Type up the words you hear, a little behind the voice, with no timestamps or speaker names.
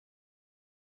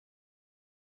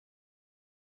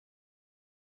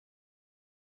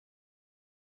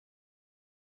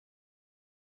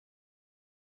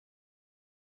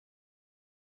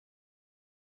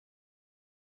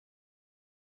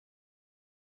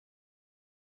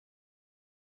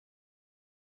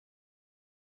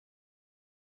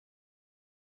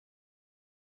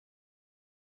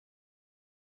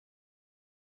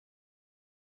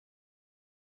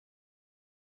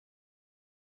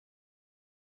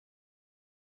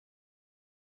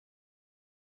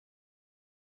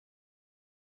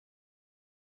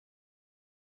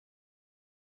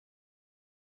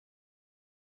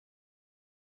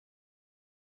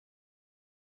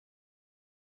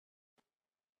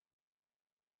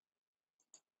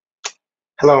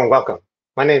Hello and welcome.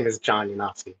 My name is John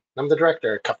Yanofsky. I'm the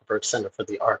director at Kupferberg Center for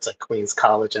the Arts at Queens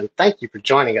College, and thank you for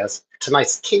joining us for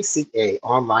tonight's KCA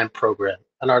online program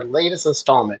and our latest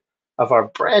installment of our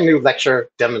brand new lecture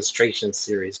demonstration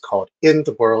series called In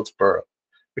the World's Borough,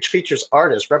 which features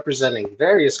artists representing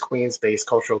various Queens-based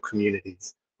cultural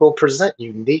communities who will present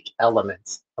unique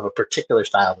elements of a particular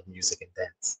style of music and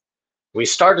dance. We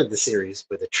started the series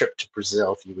with a trip to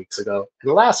Brazil a few weeks ago,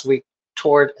 and last week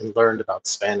toured and learned about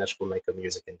Spanish flamenco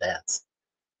music and dance.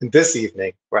 And this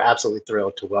evening, we're absolutely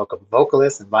thrilled to welcome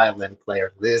vocalist and violin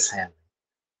player Liz Hanley,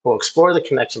 who will explore the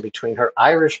connection between her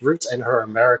Irish roots and her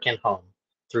American home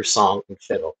through song and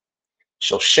fiddle.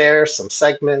 She'll share some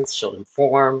segments, she'll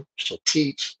inform, she'll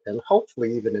teach, and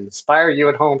hopefully even inspire you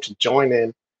at home to join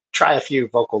in, try a few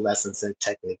vocal lessons and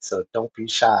techniques, so don't be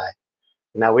shy.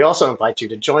 Now, we also invite you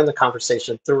to join the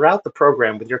conversation throughout the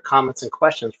program with your comments and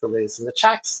questions for Liz in the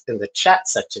chat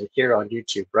section here on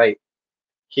YouTube, right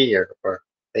here, or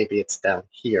maybe it's down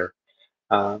here.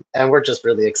 And we're just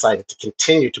really excited to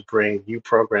continue to bring you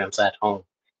programs at home.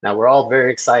 Now, we're all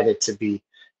very excited to be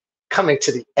coming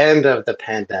to the end of the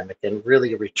pandemic and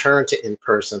really return to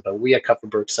in-person, but we at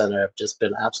Kupferberg Center have just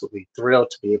been absolutely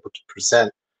thrilled to be able to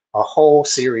present a whole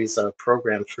series of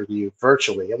programs for you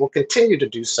virtually, and we'll continue to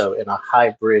do so in a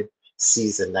hybrid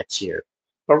season next year.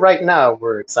 But right now,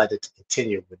 we're excited to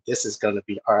continue with this is going to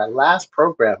be our last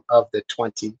program of the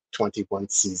 2021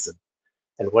 season.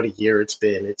 And what a year it's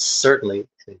been. It certainly,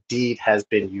 indeed, has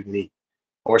been unique.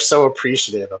 We're so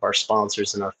appreciative of our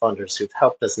sponsors and our funders who've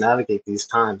helped us navigate these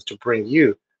times to bring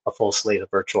you a full slate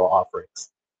of virtual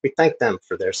offerings. We thank them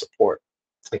for their support,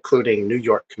 including New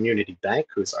York Community Bank,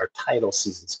 who's our title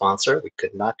season sponsor. We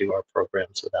could not do our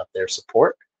programs without their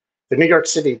support. The New York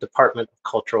City Department of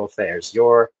Cultural Affairs,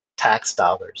 your tax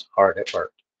dollars hard at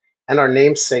work. And our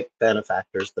namesake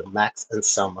benefactors, the Max and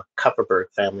Selma Kupferberg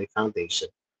Family Foundation,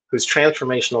 whose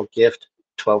transformational gift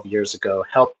 12 years ago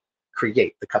helped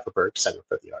create the Kupferberg Center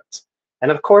for the Arts.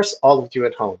 And of course, all of you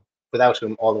at home, without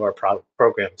whom all of our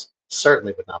programs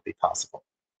certainly would not be possible.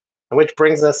 And which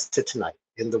brings us to tonight,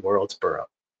 In the World's Borough,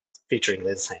 featuring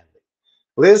Liz Hanley.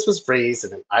 Liz was raised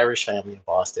in an Irish family in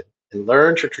Boston and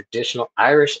learned her traditional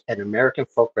Irish and American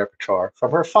folk repertoire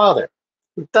from her father,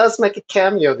 who does make a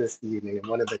cameo this evening in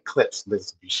one of the clips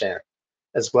Liz will be sharing,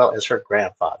 as well as her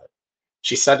grandfather.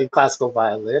 She studied classical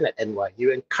violin at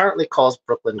NYU and currently calls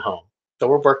Brooklyn home, though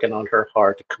we're working on her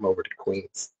hard to come over to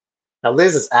Queens. Now,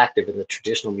 Liz is active in the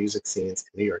traditional music scenes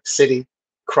in New York City,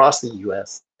 across the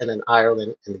US, and in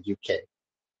Ireland and the UK.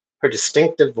 Her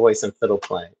distinctive voice and fiddle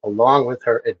playing, along with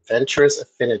her adventurous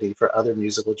affinity for other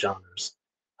musical genres,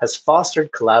 has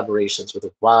fostered collaborations with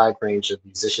a wide range of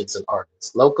musicians and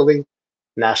artists, locally,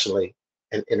 nationally,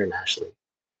 and internationally.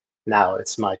 Now,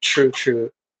 it's my true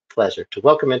pleasure to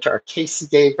welcome into our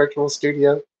KCA virtual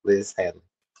studio, Liz Hanley.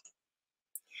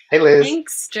 Hey, Liz.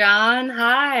 Thanks, John.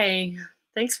 Hi.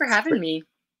 Thanks for having me.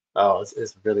 Oh,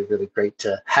 it's really, really great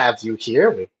to have you here.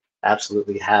 We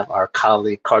absolutely have our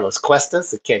colleague Carlos Cuestas,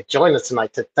 who can't join us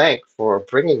tonight, to thank for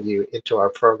bringing you into our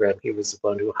program. He was the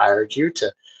one who hired you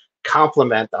to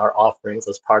complement our offerings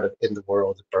as part of In the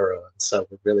World's Borough. And so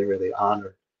we're really, really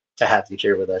honored to have you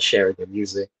here with us, sharing your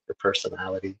music, your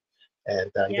personality,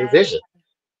 and your vision.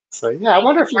 So yeah, I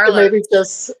wonder if you could maybe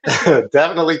just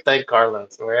definitely thank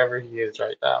Carlos wherever he is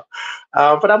right now.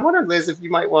 But I'm wondering, Liz, if you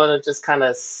might want to just kind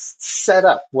of set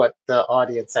up what the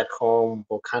audience at home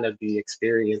will kind of be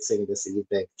experiencing this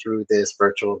evening through this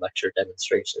virtual lecture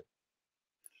demonstration.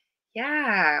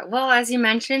 Yeah, well, as you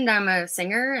mentioned, I'm a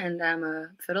singer and I'm a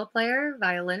fiddle player,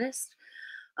 violinist.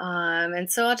 And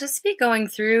so I'll just be going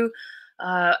through,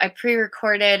 I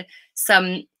pre-recorded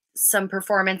some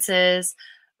performances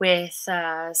with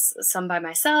some by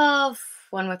myself,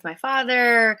 one with my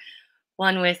father,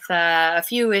 one with a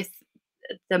few with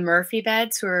the Murphy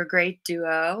Beds, who are a great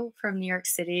duo from New York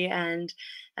City, and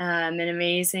an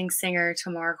amazing singer,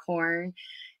 Tamar Korn.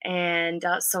 And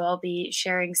so I'll be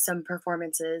sharing some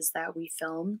performances that we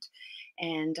filmed,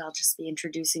 and I'll just be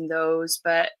introducing those.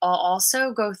 But I'll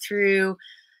also go through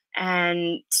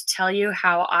and tell you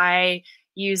how I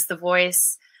use the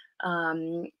voice,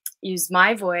 use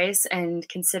my voice and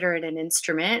consider it an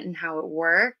instrument, and how it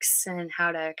works, and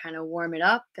how to kind of warm it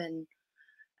up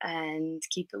and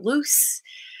keep it loose.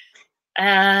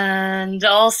 And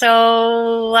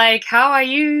also like how I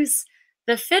use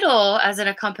the fiddle as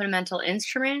an accompanimental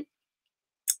instrument,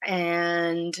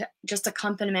 and just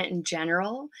accompaniment in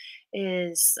general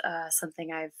is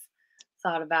something I've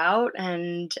thought about.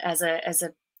 And as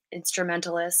a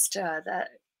instrumentalist, that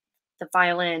the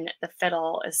violin, the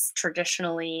fiddle is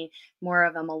traditionally more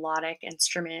of a melodic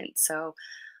instrument. So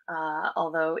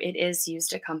although it is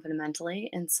used accompanimentally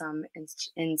in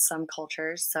some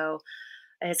cultures. So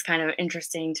it's kind of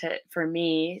interesting for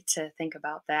me to think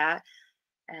about that.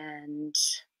 And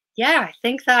yeah, I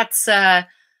think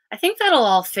that'll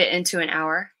all fit into an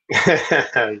hour.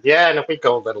 Yeah, and if we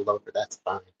go a little over, that's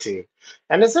fine too.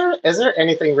 And is there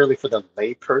anything really for the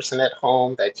layperson at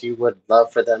home that you would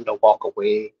love for them to walk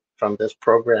away from this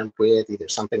program with, either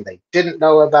something they didn't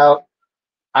know about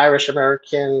Irish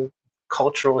American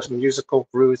cultural and musical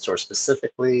roots, or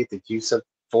specifically the use of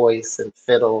voice and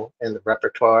fiddle in the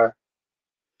repertoire?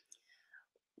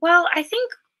 Well, I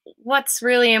think what's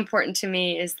really important to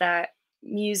me is that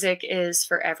music is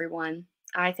for everyone.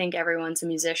 I think everyone's a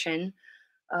musician,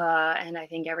 and I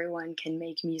think everyone can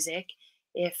make music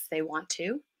if they want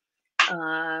to.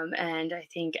 And I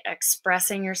think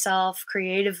expressing yourself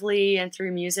creatively and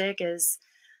through music is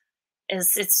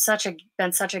it's such a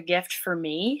been such a gift for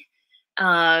me.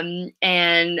 And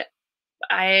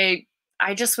I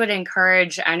I just would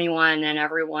encourage anyone and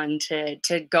everyone to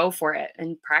go for it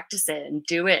and practice it and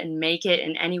do it and make it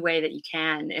in any way that you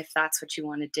can if that's what you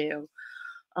want to do.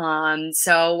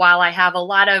 So while I have a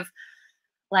lot of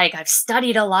I've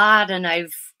studied a lot and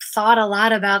I've thought a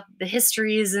lot about the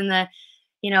histories and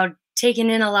taken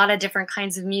in a lot of different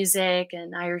kinds of music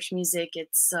and Irish music.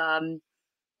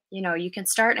 You can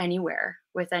start anywhere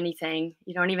with anything.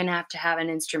 You don't even have to have an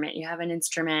instrument. You have an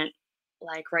instrument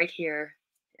like right here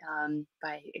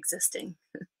by existing.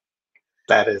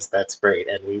 That's great.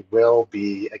 And we will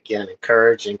be again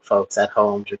encouraging folks at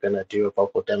home. You're going to do a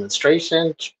vocal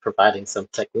demonstration, providing some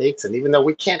techniques. And even though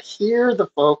we can't hear the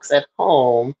folks at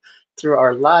home through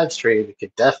our live stream, you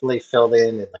could definitely fill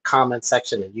in the comment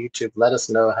section of YouTube. Let us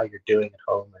know how you're doing at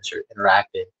home as you're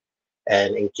interacting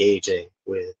and engaging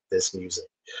with this music.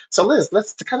 So Liz,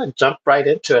 let's kind of jump right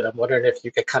into it. I'm wondering if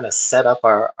you could kind of set up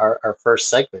our first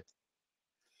segment.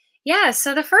 Yeah,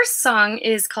 so the first song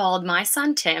is called My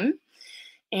Son Tim,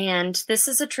 and this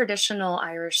is a traditional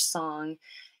Irish song.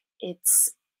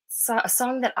 It's a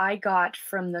song that I got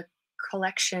from the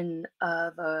collection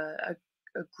of a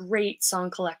great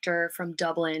song collector from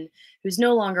Dublin who's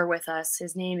no longer with us.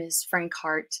 His name is Frank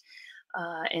Hart,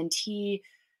 and he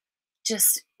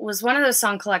just was one of those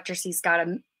song collectors. He's got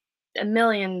a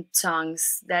million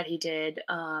songs that he did.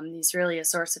 He's really a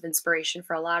source of inspiration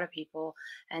for a lot of people.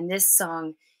 And this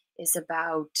song is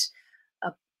about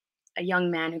a, a young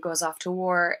man who goes off to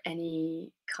war and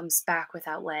he comes back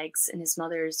without legs. And his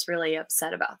mother's really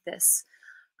upset about this.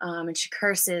 And she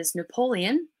curses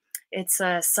Napoleon. It's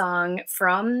a song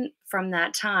from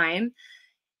that time.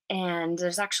 And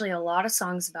there's actually a lot of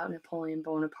songs about Napoleon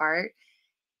Bonaparte.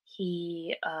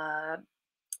 He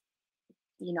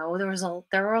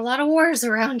there were a lot of wars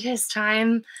around his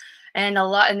time, and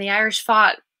the Irish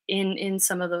fought in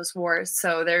some of those wars.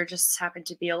 So there just happened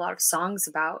to be a lot of songs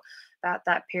about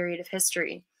that period of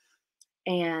history.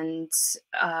 And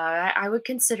I would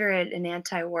consider it an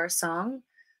anti-war song,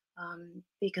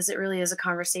 because it really is a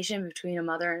conversation between a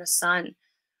mother and a son,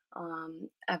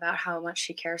 about how much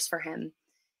she cares for him.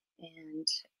 And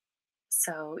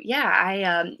so yeah,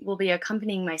 I will be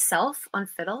accompanying myself on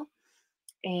fiddle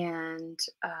and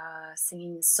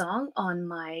singing the song on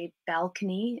my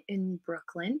balcony in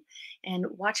Brooklyn. And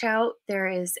watch out, there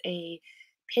is a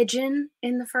pigeon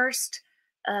in the first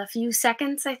few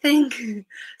seconds, I think.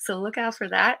 So look out for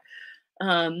that.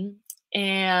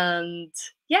 And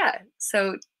yeah,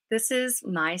 so this is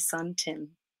My Son Tim.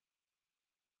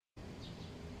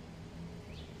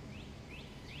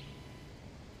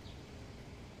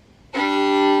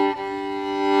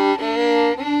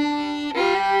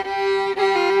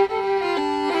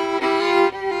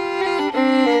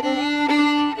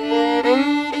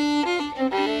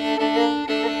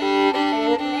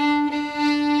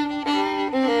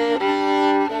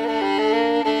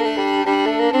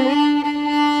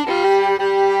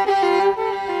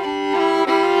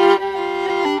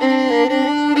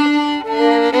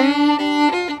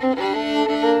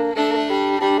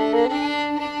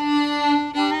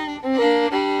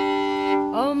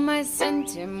 Oh, my son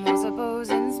Tim was a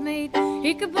bosun's mate.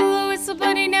 He could blow a whistle,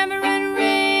 but he never ran a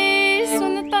race.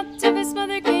 When the thought of his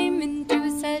mother came into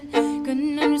his head,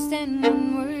 couldn't understand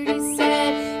one word he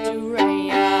said.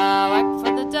 Do-ra-ya, whack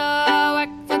for the da, whack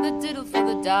for the diddle for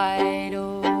the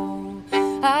dido.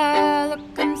 Ah,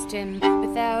 look comes Tim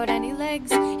without any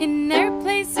legs. In their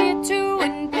place he had two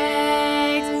wooden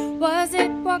pegs. Was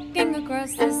it walking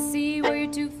across the sea where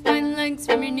you two fine legs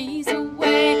from your knees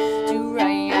away?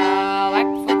 Do-ra-ya, whack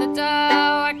for the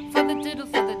da, whack for the diddle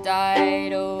for the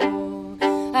dido.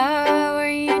 Ah, were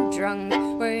you drunk?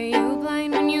 Were you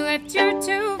blind when you left your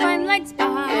two fine legs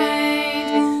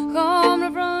behind?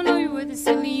 Come, run, oh, you were the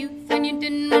silly early youth, and you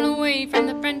didn't run away from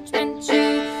the Frenchman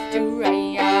shoe.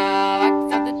 Do-ra-ya, whack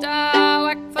for the da,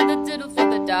 whack for the diddle for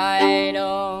the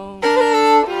dido.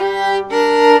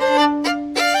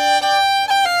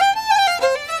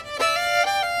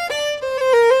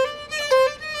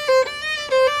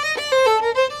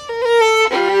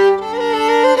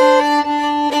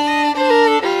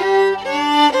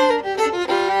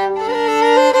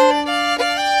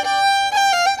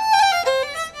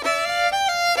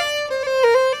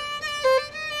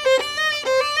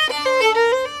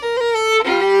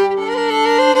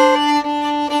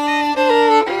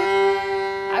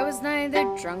 I was neither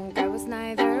drunk, I was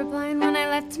neither blind when I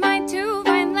left my two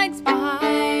fine legs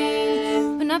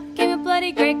behind. When up came a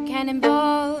bloody great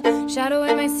cannonball, shadow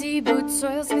in my sea boots,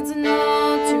 soil skins and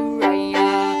all. To-ra-ya,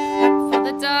 whack for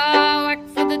the da, whack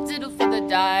for the diddle for the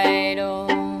dido.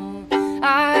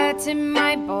 Ah, Tim,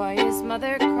 my boy, his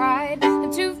mother cried,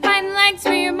 them two fine legs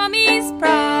were your mummy's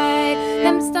pride.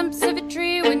 Them stumps of a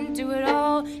tree wouldn't do it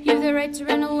all, you've the right to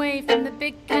run away from the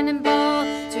big cannonball.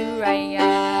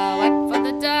 To-ra-ya, whack for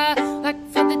the da, whack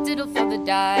for the diddle for the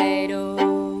dido.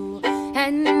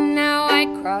 And now I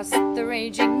cross the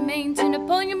raging main to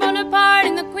Napoleon Bonaparte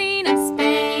and the Queen of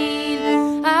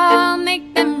Spain. I'll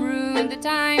make them rue the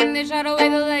time they shot away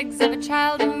the legs of a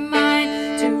child of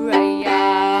mine. To-ra-ya,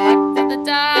 whack for the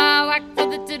da, whack for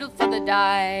the diddle for the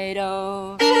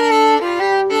dido.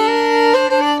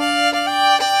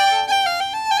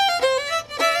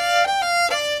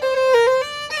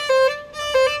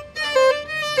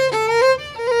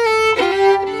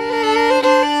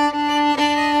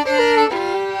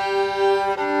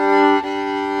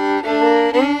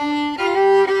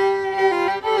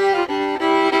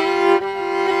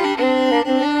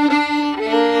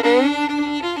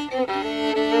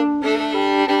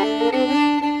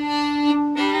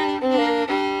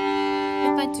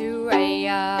 If I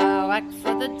do-ra-ya, whack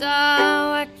for the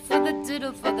da, whack for the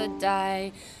diddle for the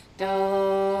dido.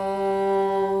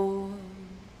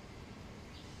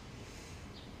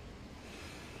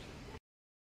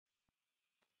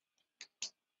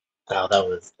 Wow, that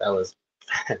was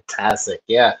fantastic.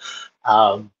 Yeah,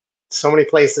 um, so many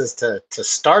places to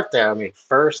start there. I mean,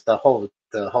 first the whole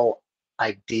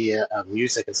idea of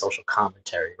music and social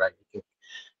commentary, right?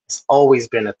 It's always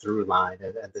been a through line,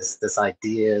 and this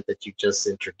idea that you just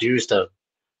introduced of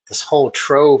this whole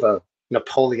trove of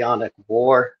Napoleonic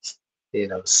War,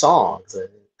 songs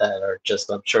that are just.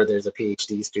 I'm sure there's a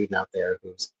PhD student out there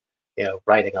who's,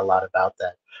 writing a lot about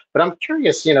that. But I'm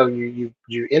curious, you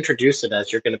introduced it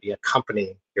as you're going to be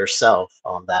accompanying yourself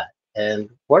on that, and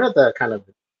what are the kind of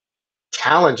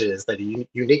challenges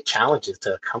unique challenges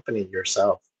to accompany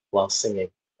yourself while singing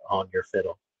on your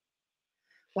fiddle?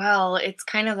 Well, it's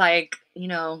kind of like,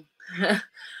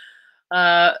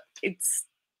 uh, it's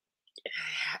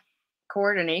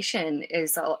coordination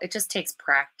is all, it just takes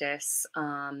practice.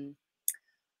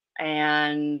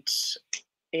 And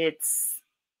it's,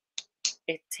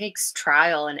 it takes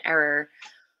trial and error,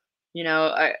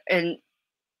 and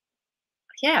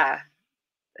yeah,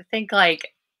 I think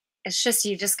like it's just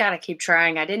you just got to keep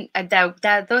trying. I didn't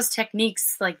that those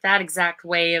techniques, like that exact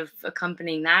way of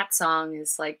accompanying that song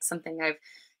is like something I've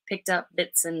picked up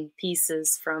bits and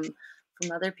pieces from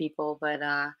other people, but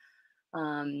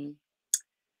um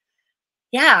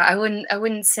yeah, I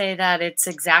wouldn't say that it's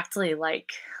exactly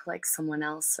like someone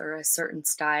else or a certain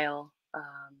style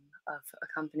of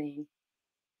accompanying.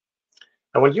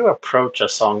 And when you approach a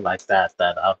song like that,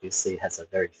 that obviously has a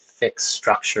very fixed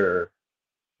structure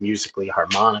musically,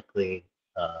 harmonically,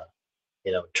 uh,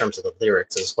 in terms of the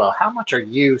lyrics as well, how much are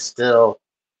you still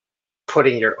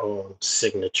putting your own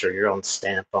signature, your own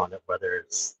stamp on it, whether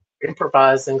it's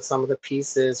improvising some of the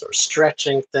pieces or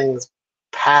stretching things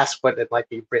past what it might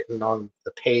be written on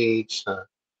the page?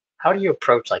 How do you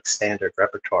approach like standard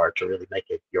repertoire to really make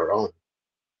it your own?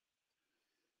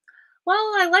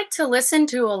 Well, I like to listen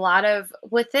to a lot of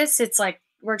with this, it's like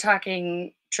we're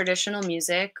talking traditional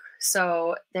music.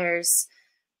 So there's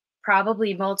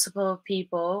probably multiple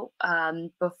people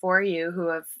before you who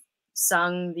have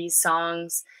sung these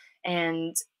songs,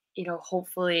 and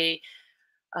hopefully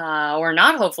or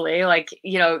not hopefully, like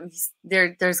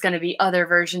there's going to be other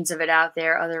versions of it out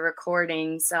there, other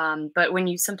recordings. But when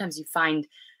you sometimes you find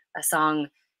a song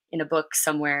in a book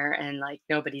somewhere and like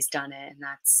nobody's done it, and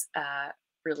that's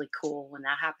really cool when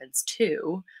that happens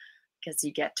too, because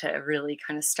you get to really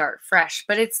kind of start fresh.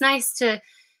 But it's nice to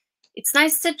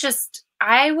just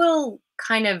I will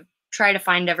kind of try to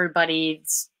find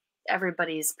everybody's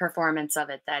performance of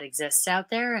it that exists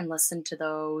out there and listen to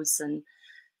those and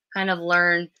kind of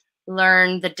learn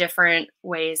the different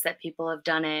ways that people have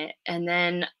done it. And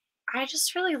then I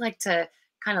just really like to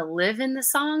kind of live in the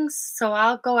songs. So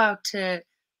I'll go out to,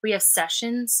 we have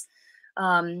sessions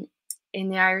um, in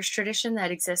the Irish tradition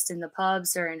that exist in the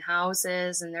pubs or in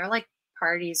houses. And they're like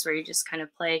parties where you just kind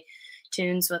of play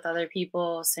tunes with other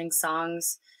people, sing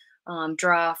songs,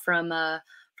 draw from a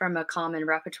common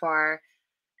repertoire.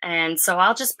 And so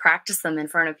I'll just practice them in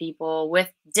front of people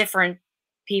with different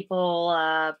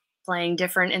people playing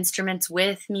different instruments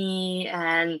with me.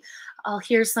 And I'll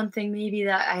hear something maybe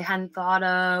that I hadn't thought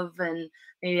of, and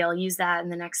maybe I'll use that in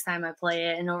the next time I play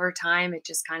it. And over time, it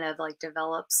just kind of like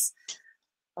develops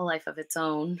a life of its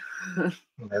own.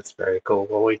 That's very cool.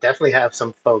 Well, we definitely have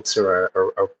some folks who are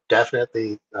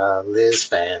definitely Liz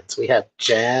fans. We have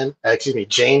Jane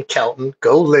Kelton.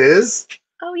 Go Liz!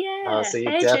 Oh yeah. So you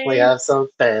Hey, definitely Jane. have some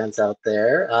fans out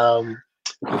there.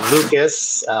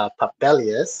 Lucas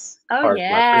Papelius, Oh pardon my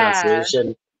yeah.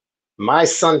 pronunciation. My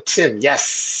son Tim,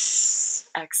 yes.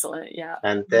 Excellent. Yeah.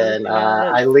 And Really then good.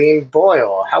 Eileen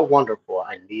Boyle, how wonderful.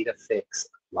 I need a fix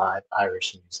of live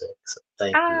Irish music. So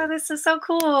thank Ah, you. this is so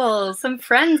cool. Some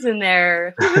friends in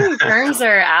there. Woohoo,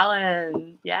 Kernzer,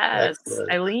 Alan. Yes.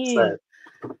 Excellent. Eileen. Excellent.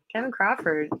 Kevin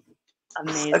Crawford.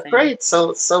 Amazing. Great.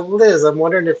 So Liz, I'm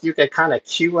wondering if you could kind of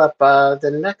cue up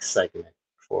the next segment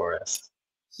for us.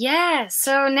 Yeah.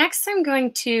 So next I'm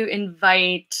going to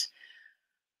invite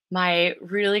my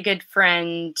really good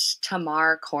friend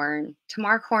Tamar Korn.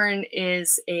 Tamar Korn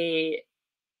is a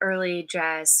early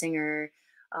jazz singer.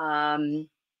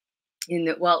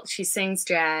 She sings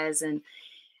jazz, and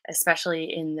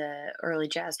especially in the early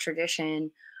jazz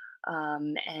tradition.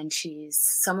 And she's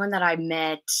someone that I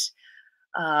met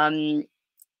um,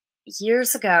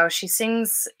 years ago. She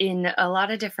sings in a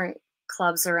lot of different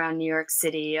clubs around New York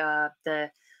City.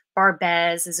 The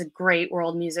Barbez is a great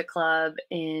world music club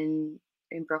in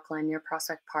Brooklyn near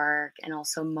Prospect Park, and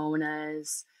also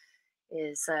Mona's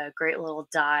is a great little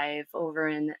dive over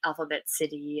in Alphabet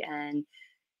City. And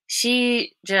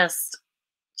she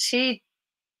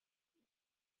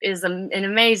is an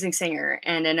amazing singer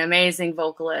and an amazing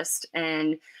vocalist.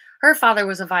 And her father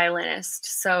was a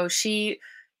violinist, so she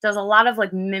does a lot of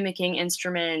like mimicking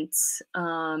instruments,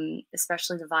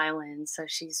 especially the violin. So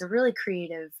she's a really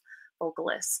creative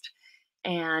vocalist.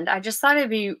 And I just thought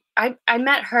I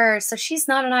met her. So she's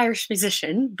not an Irish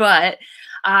musician, but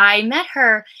I met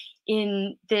her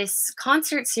in this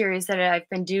concert series that I've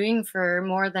been doing for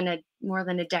more than a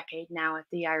decade now at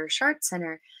the Irish Arts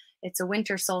Center. It's a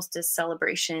winter solstice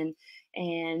celebration,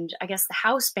 and I guess the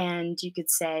house band, you could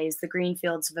say, is the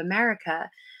Greenfields of America,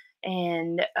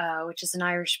 and which is an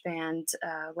Irish band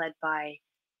led by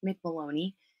Mick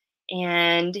Maloney.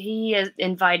 And he has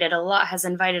invited a lot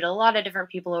of different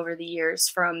people over the years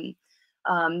from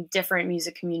different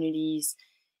music communities.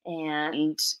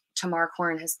 And Tamar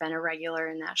Korn has been a regular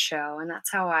in that show, and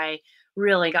that's how I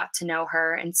really got to know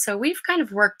her. And so we've kind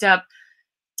of worked up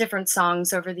different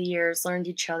songs over the years, learned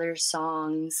each other's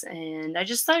songs, and I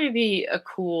just thought it'd be a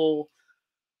cool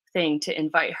thing to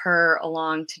invite her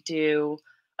along to do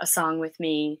a song with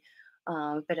me,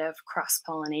 a bit of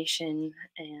cross-pollination.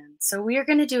 And so we are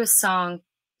going to do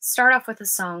start off with a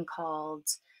song called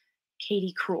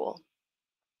Katie Cruel.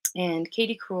 And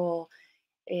Katie Cruel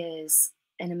is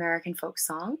an American folk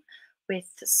song with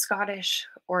Scottish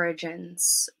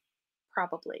origins,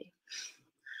 probably.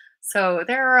 So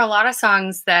there are a lot of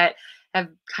songs that have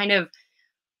kind of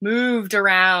moved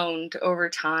around over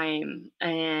time,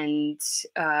 and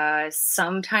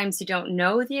sometimes you don't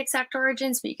know the exact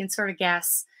origins, but you can sort of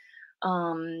guess.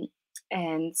 And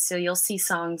so you'll see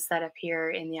songs that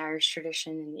appear in the Irish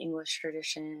tradition and the English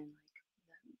tradition,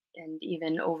 and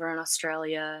even over in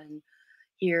Australia and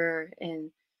here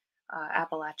in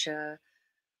Appalachia.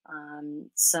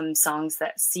 Some songs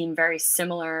that seem very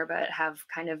similar but have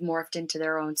kind of morphed into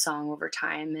their own song over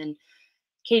time. And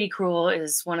Katie Cruel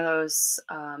is one of those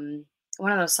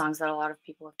songs that a lot of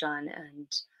people have done, and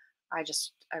I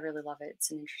really love it.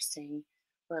 It's an interesting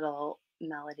little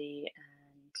melody,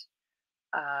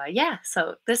 and yeah.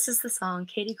 So this is the song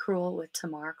Katie Cruel with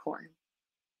Tamar Korn.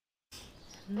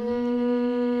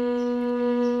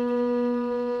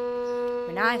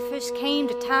 When I first came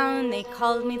to town, they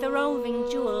called me the roving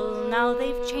jewel. Now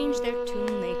they've changed their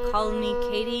tune, they call me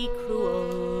Katie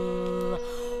Cruel.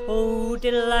 Oh,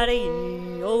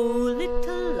 diddle-a-dee, oh,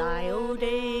 little lie, oh,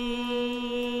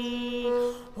 day.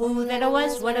 Oh, that I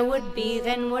was what I would be,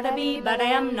 then would I be, but I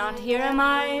am not. Here am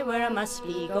I, where I must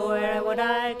be, go where I would,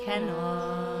 I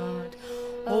cannot.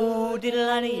 Oh,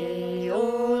 diddle-a-dee,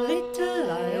 oh, little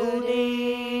lie, oh,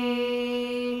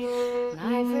 day. When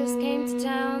I first came to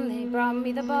town, they brought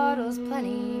me the bottles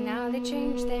plenty. Now they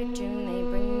changed their tune, they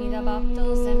bring me the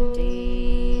bottles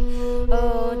empty.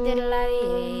 Oh,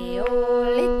 diddle-a-dee, oh,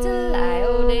 little lie,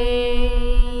 oh,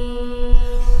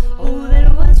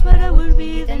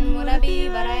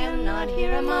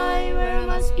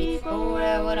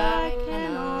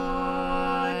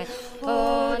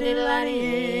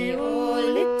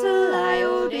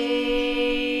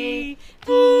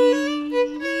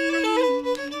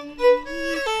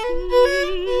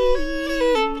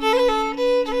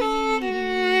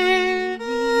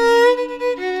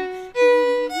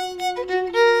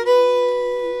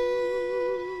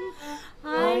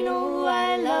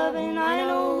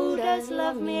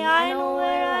 love me. I know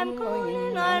where I'm going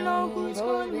and I know who's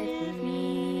going with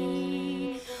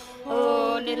me.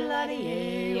 Oh,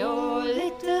 diddle-a-dee, oh,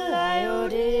 little-I-o-day.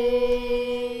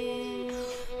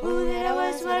 Oh, that I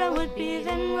was what I would be,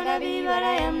 then would I be, but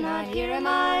I am not. Here am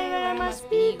I, where I must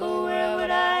be, go where would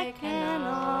I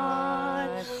cannot.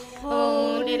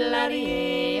 Oh,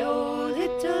 diddle-a-dee, oh,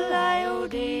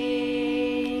 little-I-o-day.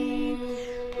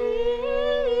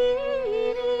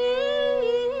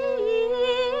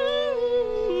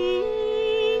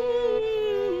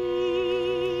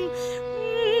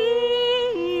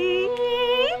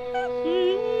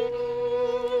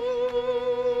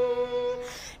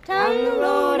 Down the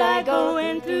road I go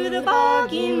and through the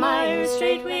boggy mire,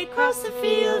 straightway across the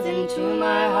field into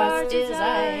my heart's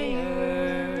desire.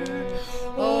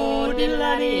 Oh,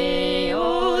 diddle-a-dee,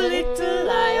 oh,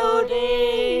 little-I-o-day.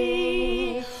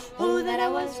 Oh, that I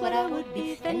was what I would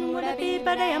be, then would I be,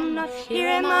 but I am not. Here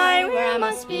am I, where I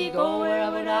must be, go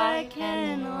where would I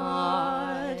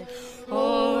cannot.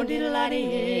 Oh,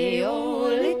 diddle-a-dee, oh,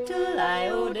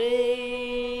 little-I-o-day.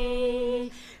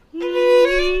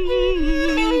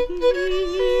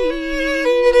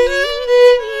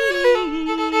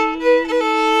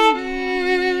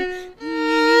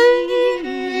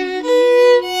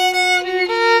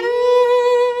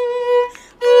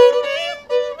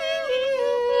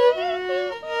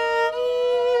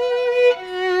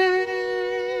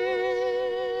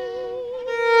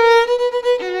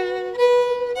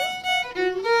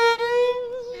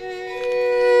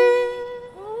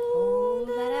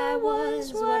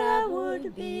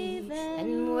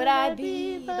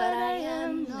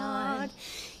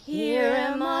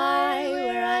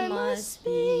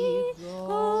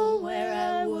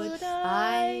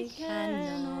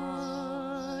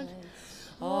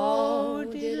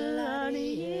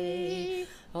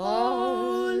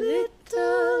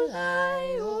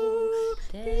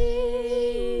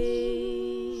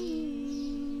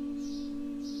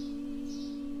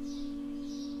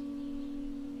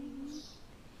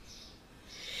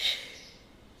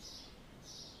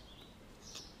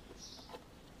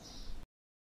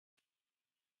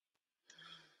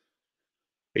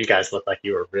 You guys look like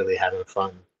you were really having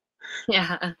fun.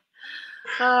 Yeah.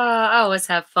 I always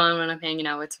have fun when I'm hanging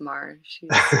out with Tamar.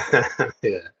 She's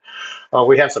Yeah. Well,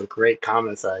 we have some great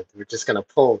comments. We're just going to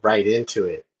pull right into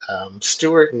it.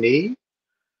 Stuart Nee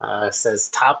says,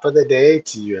 top of the day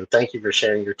to you, and thank you for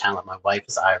sharing your talent. My wife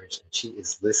is Irish, and she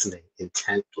is listening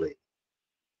intently.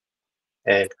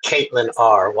 And Caitlin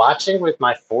R, watching with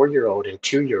my 4-year-old and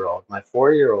 2-year-old. My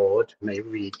 4-year-old may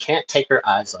read, can't take her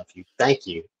eyes off you. Thank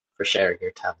you for sharing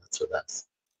your talents with us.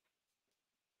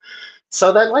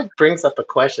 So that like brings up a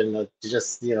question of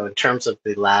just, in terms of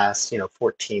the last,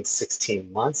 14,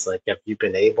 16 months, like have you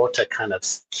been able to kind of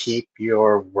keep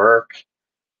your work,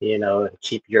 and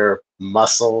keep your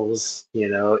muscles,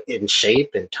 in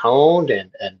shape and toned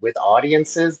and with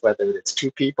audiences, whether it's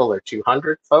 2 people or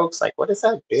 200 folks, like what has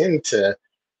that been to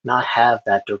not have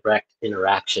that direct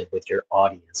interaction with your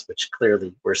audience, which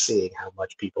clearly we're seeing how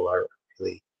much people are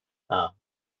really, um,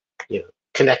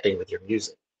 connecting with your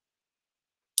music.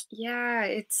 Yeah,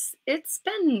 it's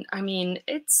been, I mean,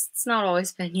 it's not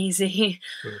always been easy,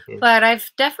 Mhm. but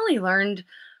I've definitely learned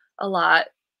a lot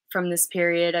from this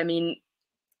period. I mean,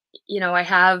 I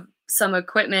have some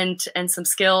equipment and some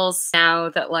skills now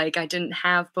that like I didn't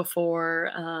have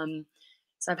before.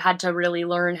 So I've had to really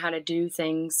learn how to do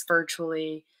things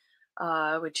virtually,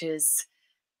 which has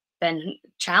been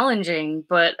challenging,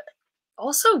 but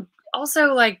also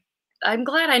like I'm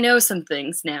glad I know some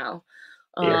things now.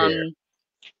 Here, here.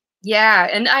 Yeah,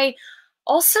 and I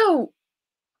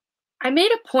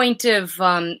made a point of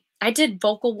I did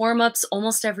vocal warm-ups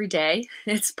almost every day.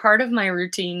 It's part of my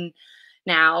routine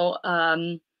now.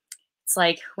 It's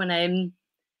like when I'm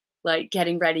like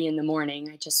getting ready in the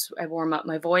morning, I warm up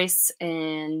my voice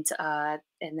and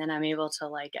then I'm able to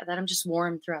like then I'm just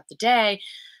warm throughout the day,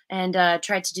 and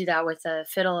tried to do that with a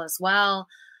fiddle as well.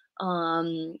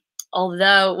 Um,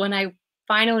 Although when I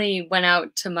finally went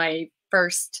out to my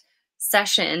first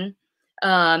session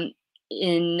um,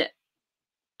 in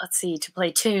let's see, to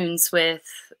play tunes with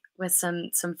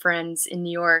some friends in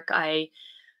New York, I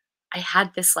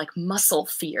had this like muscle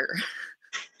fear.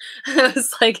 I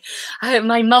was like,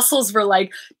 my muscles were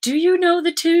like, "Do you know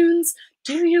the tunes?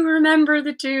 Do you remember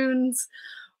the tunes?"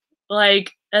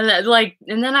 Like, and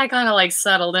then I kind of like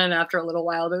settled in after a little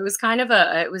while. But it was kind of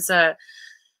a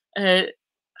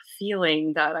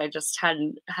feeling that I just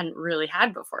hadn't really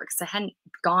had before because I hadn't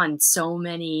gone so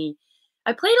many.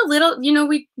 I played a little,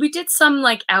 we did some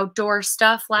like outdoor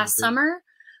stuff last Mhm. summer,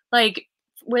 like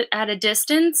at a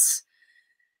distance,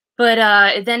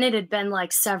 But then it had been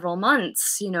like several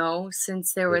months, you know,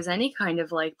 since there was any kind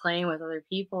of like playing with other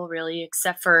people really,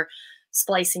 except for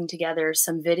splicing together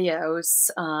some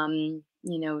videos,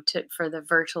 you know, for the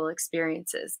virtual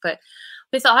experiences. But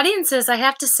with audiences, I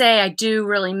have to say I do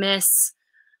really miss,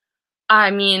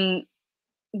 I mean,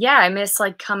 yeah, I miss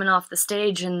like coming off the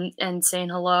stage and saying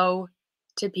hello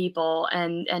to people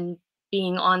and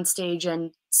being on stage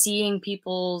and seeing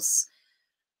people's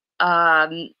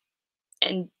um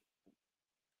and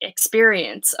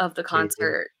experience of the Mhm.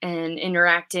 concert and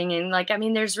interacting, and like, I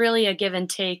mean, there's really a give and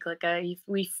take, like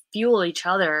we fuel each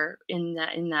other in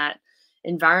that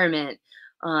environment.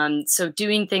 So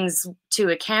doing things to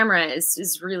a camera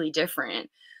is really different.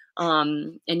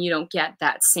 And you don't get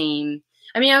that same,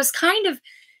 I mean, I was kind of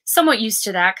somewhat used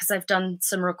to that because I've done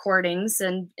some recordings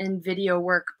and video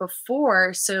work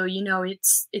before, so you know,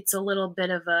 it's a little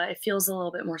bit of a, it feels a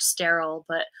little bit more sterile,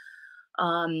 but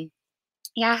um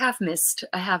yeah, I have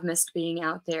missed being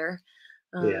out there.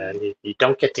 Yeah, Um, and you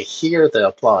don't get to hear the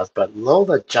applause, but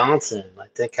Lola Johnson, I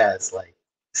think, has like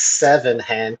 7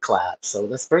 hand claps. So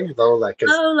let's bring Lola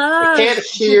because I Lola! can't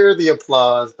hear the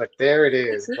applause, but there it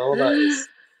is. Lola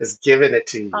is giving it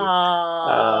to you.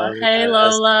 Aw, hey As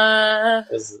Lola.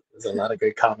 there's a lot of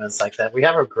good comments like that. We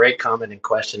have a great comment and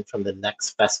question from the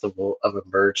next Festival of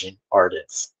Emerging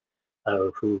Artists,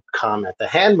 who comment the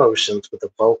hand motions with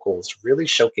the vocals really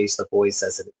showcase the voice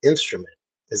as an instrument.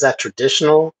 Is that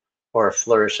traditional or a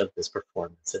flourish of this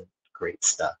performance? And great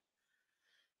stuff.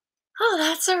 Oh,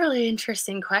 that's a really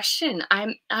interesting question.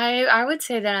 I would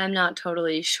say that I'm not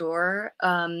totally sure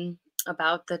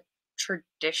about the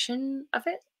tradition of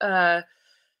it.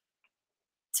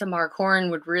 Tamar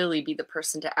Korn would really be the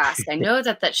person to ask. I know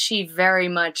that she very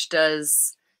much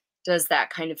does that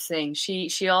kind of thing.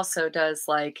 She also does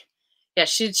like, yeah,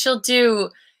 she'll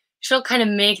kind of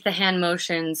make the hand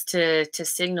motions to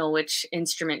signal which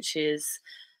instrument she is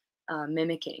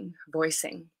mimicking,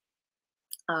 voicing.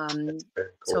 That's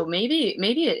very So cool. maybe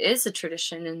it is a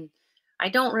tradition, and I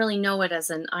don't really know it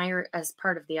as as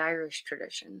part of the Irish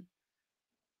tradition.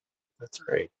 That's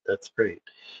great. That's great.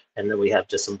 And then we have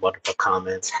just some wonderful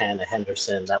comments. Hannah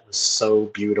Henderson, that was so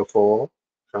beautiful,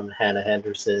 from Hannah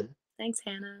Henderson. Thanks,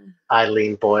 Hannah.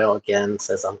 Eileen Boyle again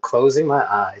says, I'm closing my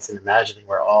eyes and imagining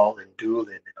we're all in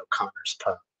Doolin in O'Connor's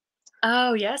pub.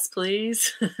 Oh yes,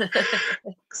 please.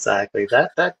 Exactly.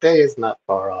 That day is not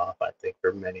far off, I think,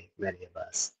 for many of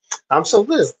us. So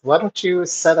Liz, why don't you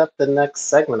set up the next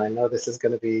segment? I know this is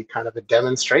going to be kind of a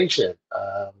demonstration.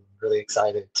 Really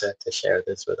excited to share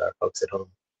this with our folks at home.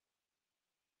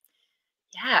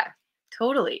 Yeah,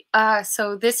 totally.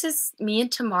 So this is me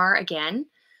and Tamar again.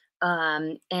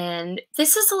 And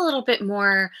this is a little bit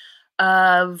more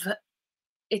of,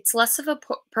 it's less of a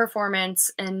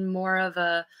performance and more of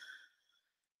a,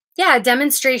 yeah, a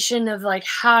demonstration of like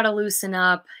how to loosen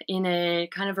up in a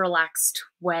kind of relaxed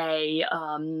way.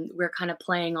 We're kind of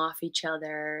playing off each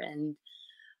other and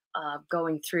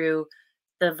going through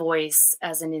the voice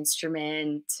as an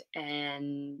instrument.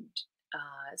 And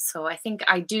so I think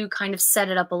I do kind of set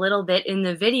it up a little bit in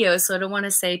the video, so I don't want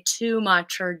to say too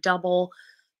much or double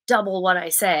what I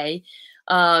say.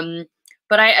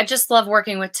 But I just love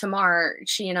working with Tamar.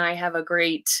 She and I have a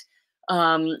great,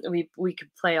 we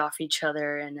could play off each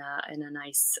other in a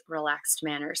nice relaxed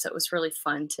manner. So it was really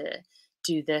fun to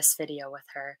do this video with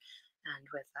her. And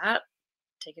with that,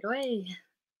 take it away.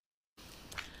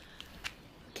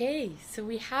 Okay, so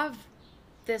we have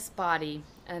this body,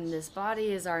 and this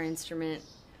body is our instrument.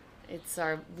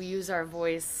 We use our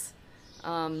voice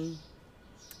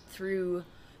through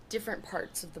different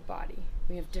parts of the body.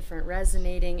 We have different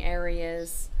resonating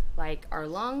areas, like our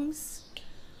lungs.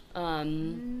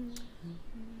 It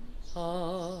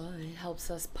helps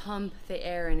us pump the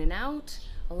air in and out,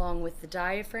 along with the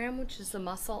diaphragm, which is the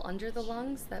muscle under the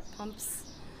lungs that pumps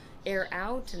air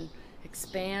out and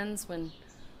expands when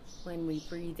we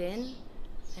breathe in.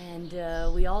 And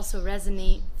we also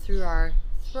resonate through our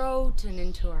throat and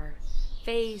into our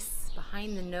face,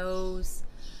 behind the nose,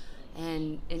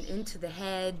 and into the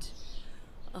head.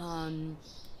 And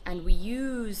we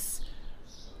use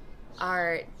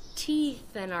our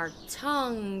teeth and our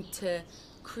tongue to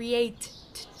create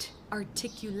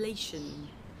articulation.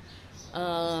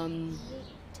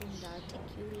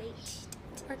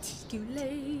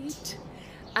 Articulate.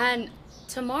 And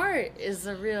Tamar is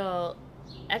a real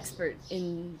expert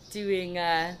in doing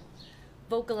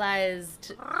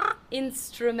vocalized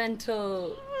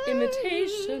instrumental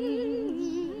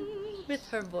imitation with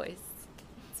her voice.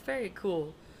 It's very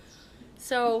cool.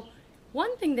 So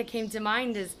one thing that came to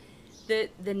mind is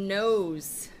the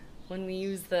nose, when we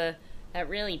use that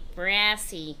really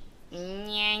brassy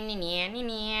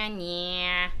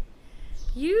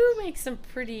You make some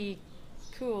pretty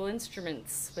cool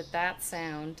instruments with that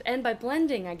sound. And by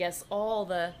blending, I guess, all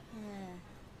the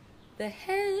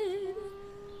head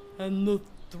and the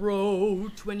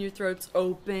throat. When your throat's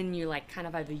open, you like kind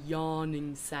of have a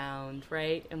yawning sound,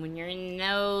 right? And when you're in the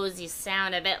nose, you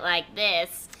sound a bit like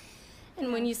this.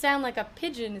 And when you sound like a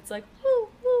pigeon, it's like woo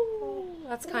woo.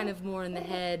 That's kind of more in the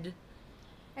head.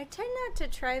 I tend not to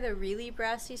try the really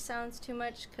brassy sounds too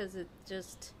much because it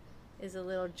just is a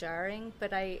little jarring.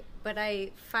 But I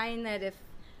find that if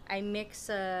I mix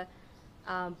a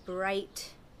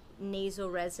bright nasal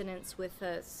resonance with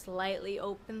a slightly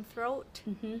open throat,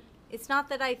 it's not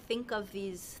that I think of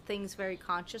these things very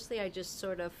consciously. I just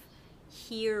sort of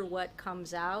hear what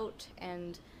comes out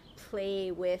and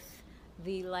play with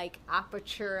the like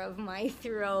aperture of my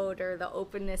throat or the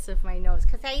openness of my nose,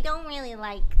 because I don't really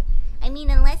like, I mean,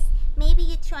 unless maybe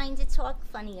you're trying to talk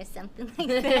funny or something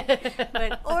like that.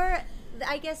 But, or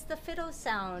I guess the fiddle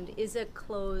sound is a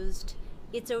closed,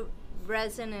 it's a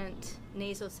resonant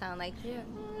nasal sound, like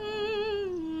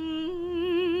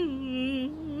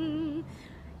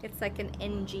it's like an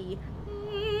NG.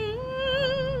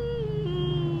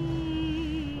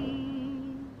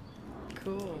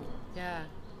 Cool. Yeah.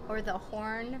 Or the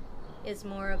horn is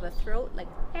more of a throat, like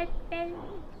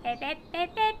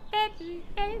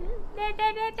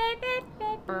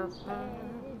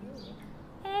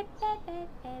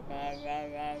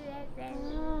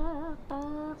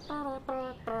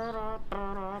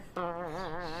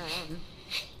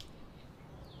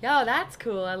Yo, that's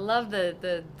cool. I love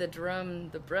the drum,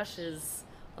 the brushes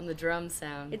on the drum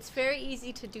sound. it's very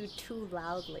easy to do too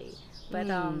loudly, but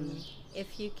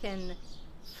if you can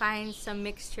find some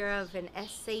mixture of an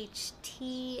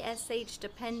SHT, SH,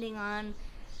 depending on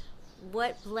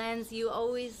what blends, you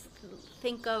always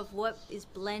think of what is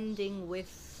blending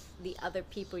with the other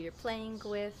people you're playing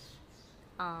with,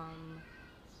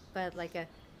 but like a,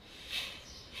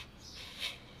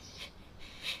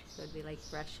 so it'd be like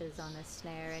brushes on a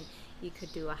snare, and you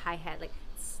could do a hi-hat like,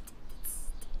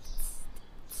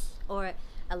 or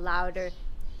a louder,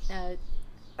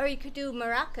 or you could do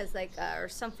maracas like, or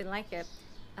something like it.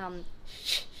 I'm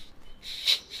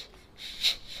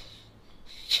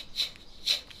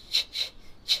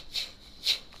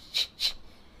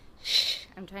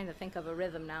trying to think of a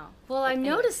rhythm now. Well, I'm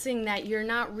noticing that you're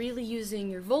not really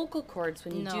using your vocal cords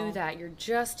when you do No. that. You're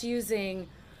just using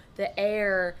the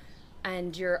air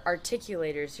and your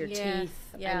articulators, your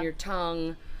teeth and your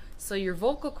tongue. So your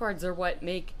vocal cords are what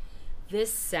make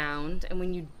this sound. And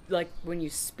when you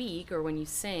speak or when you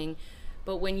sing,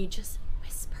 but when you just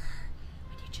whisper,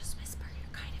 you're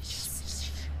kind of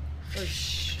just, or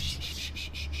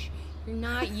shh. You're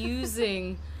not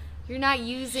using your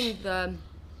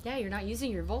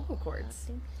vocal cords.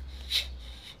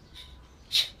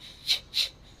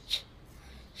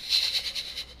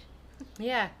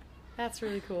 Yeah, that's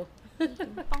really cool. Should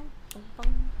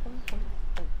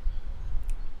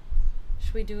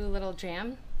we do a little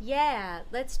jam? Yeah,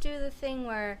 let's do the thing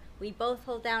where we both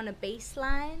hold down a bass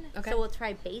line. Okay. So we'll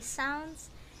try bass sounds,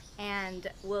 and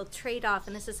we'll trade off.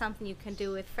 And this is something you can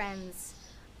do with friends,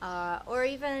 or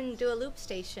even do a loop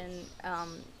station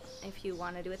if you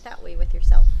want to do it that way with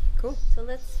yourself. Cool. So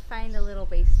let's find a little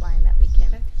bass line that we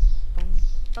can.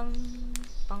 Bum, bum,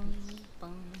 bum,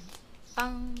 bum,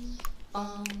 bum,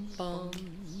 bum, bum,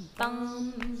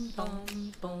 bum, bum,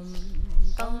 bum,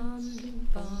 bum,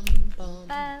 bum,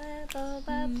 ba ba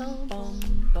ba bum, bum,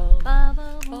 ba ba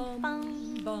bum,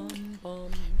 bum, bum,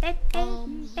 bum, bum, bum,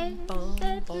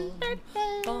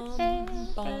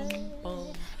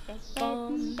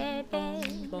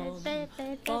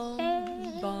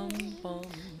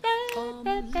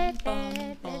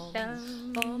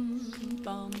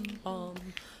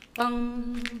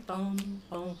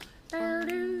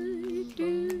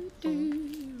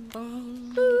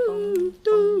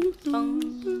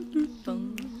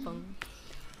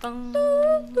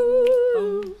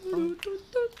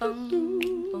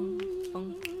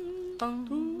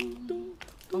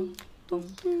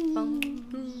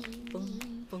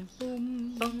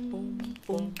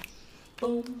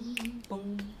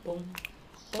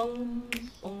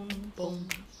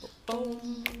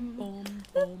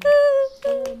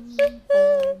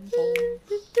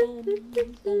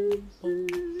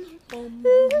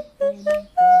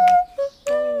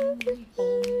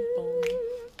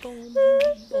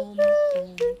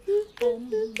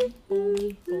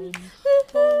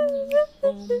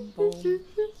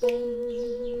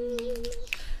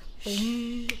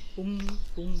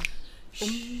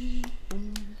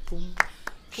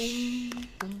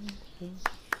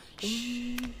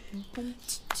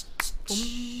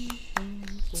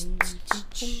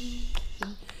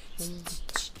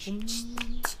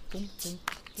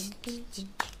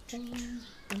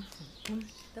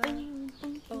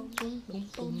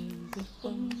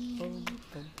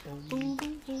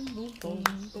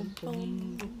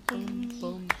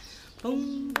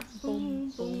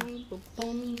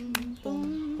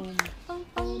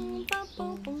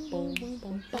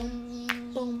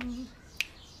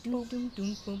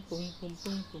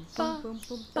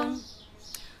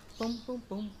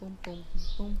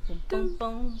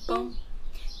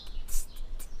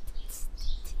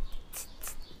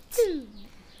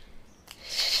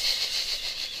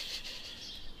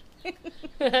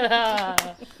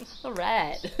 All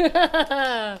right.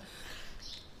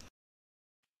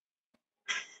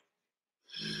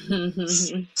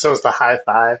 So is the high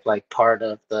five like part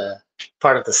of the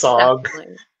song?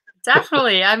 Definitely.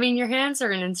 Definitely. I mean, your hands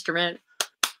are an instrument.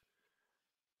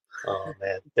 Oh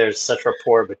man, there's such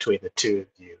rapport between the two of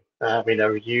you. I mean,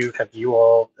 have you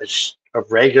all a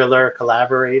regular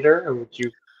collaborator, or would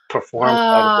you perform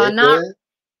quite a bit Not with?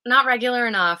 not regular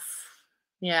enough.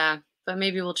 Yeah, but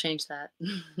maybe we'll change that.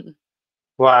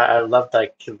 Well, I loved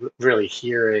like really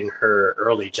hearing her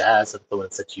early jazz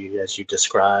influence that as you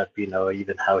described,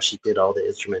 even how she did all the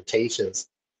instrumentations.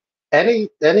 Any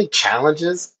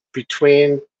challenges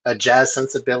between a jazz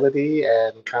sensibility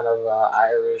and kind of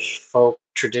Irish folk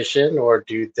tradition, or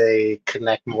do they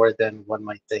connect more than one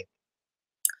might think?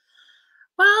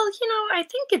 Well, I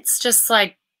think it's just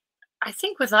like I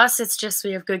think with us it's just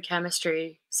we have good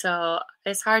chemistry. So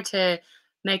it's hard to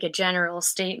make a general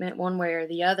statement one way or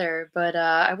the other, but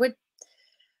I'd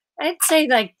say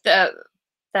like that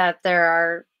there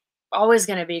are always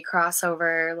going to be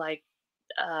crossover like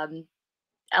um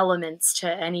elements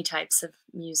to any types of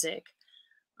music.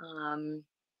 Um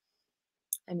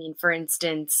I mean, for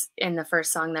instance, in the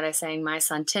first song that I sang, My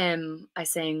Son Tim, I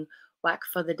sang whack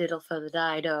for the diddle for the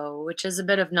dido, which is a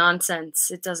bit of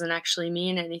nonsense. It doesn't actually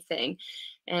mean anything.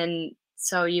 And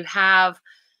so you have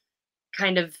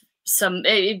kind of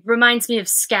it reminds me of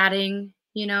scatting,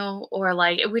 or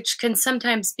like, which can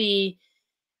sometimes be,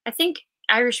 I think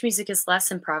Irish music is less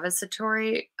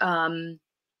improvisatory.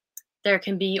 There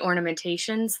can be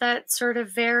ornamentations that sort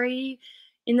of vary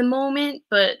in the moment,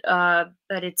 but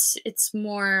it's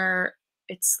more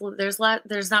there's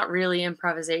not really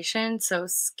improvisation. So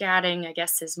scatting, I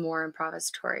guess, is more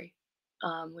improvisatory,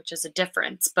 which is a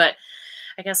difference. But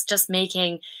I guess just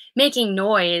making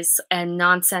noise and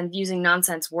nonsense, using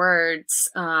nonsense words,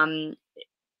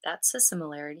 that's a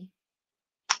similarity.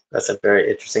 That's a very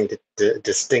interesting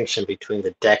distinction between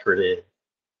the decorative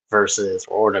versus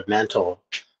ornamental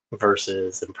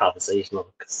versus improvisational.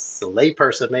 'Cause the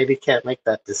layperson maybe can't make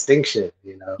that distinction.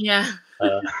 Yeah.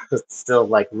 Uh, it's still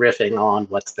like riffing on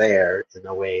what's there in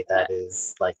a way that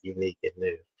is like unique and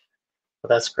new. But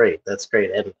that's great. That's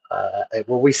great. And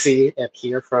will we see and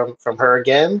hear from her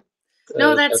again?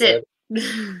 No, that's it.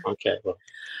 Okay. Well,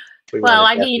 we want Well, to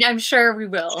I mean, definitely. I'm sure we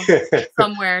will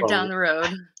somewhere down Well, the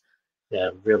road. yeah,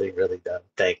 really, really done.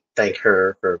 Thank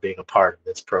her for being a part of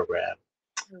this program.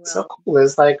 We So will. cool.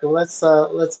 It's like let's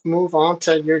move on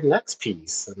to your next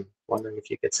piece. I'm wondering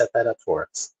if you could set that up for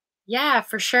us. Yeah,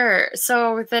 for sure.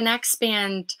 So the next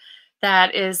band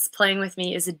that is playing with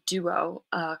me is a duo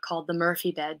called the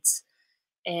Murphy Beds.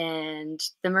 And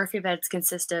the Murphy Beds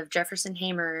consist of Jefferson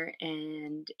Hamer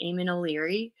and Eamon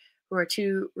O'Leary, who are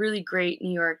two really great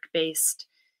New York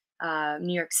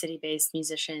City based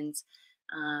musicians.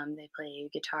 They play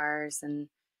guitars and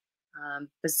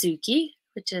bouzouki,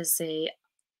 which is a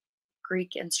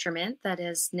Greek instrument that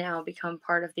has now become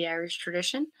part of the Irish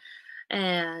tradition,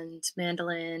 and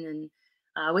mandolin.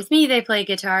 And with me, they play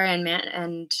guitar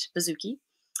and bouzouki.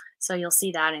 So you'll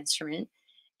see that instrument.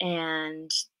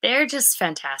 And they're just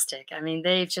fantastic. I mean,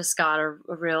 they've just got a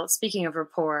real. Speaking of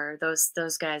rapport,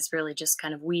 those guys really just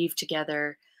kind of weave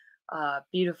together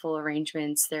beautiful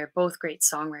arrangements. They're both great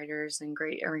songwriters and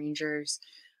great arrangers.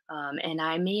 And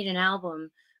I made an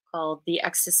album called "The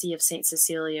Ecstasy of Saint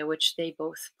Cecilia," which they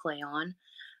both play on.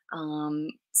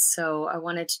 So I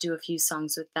wanted to do a few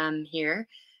songs with them here.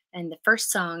 And the first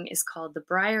song is called "The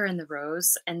Briar and the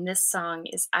Rose," and this song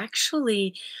is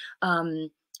actually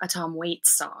a Tom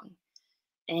Waits song,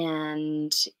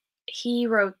 and he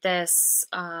wrote this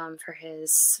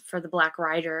for the Black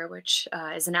Rider, which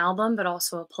is an album but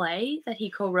also a play that he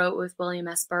co-wrote with William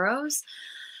S. Burroughs,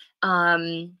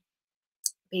 um,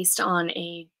 based on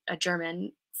a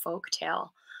German folk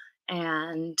tale.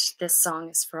 And this song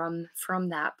is from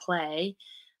that play,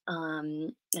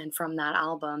 and from that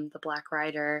album, The Black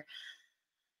Rider.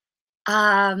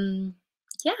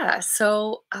 Yeah,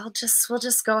 so we'll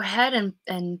just go ahead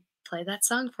and play that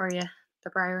song for you, The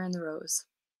Briar and the Rose.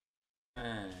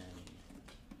 And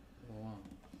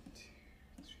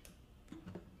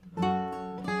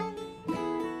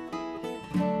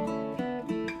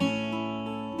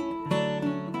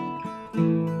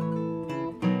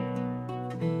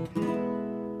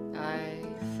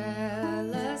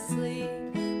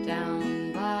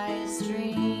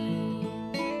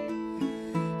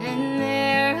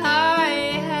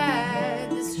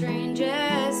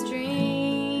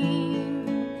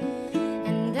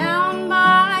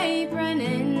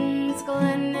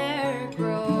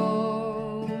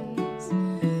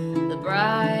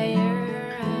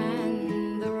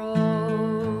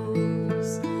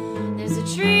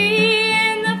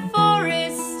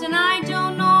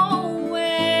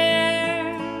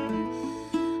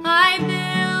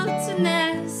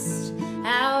nest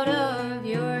out of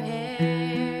your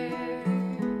hair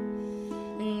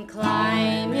and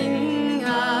climbing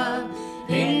up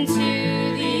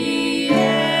into the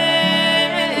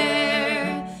air,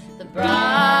 the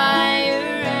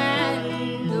briar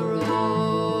and the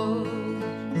rose.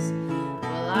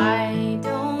 Well, I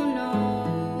don't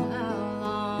know how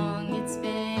long it's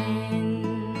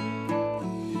been,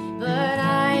 but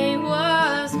I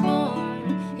was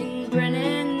born in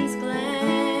Brennan's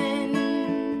Glen,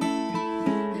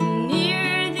 and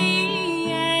near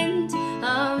the end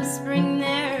of spring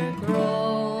there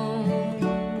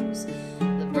grows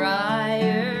the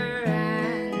briar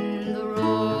and the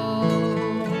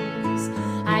rose.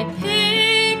 I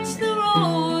picked the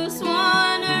rose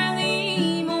one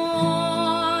early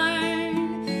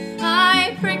morn.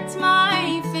 I pricked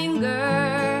my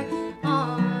finger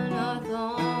on a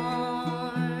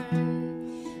thorn.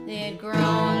 They had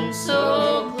grown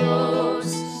so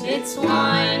close, its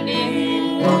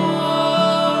winding woe,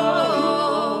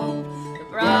 the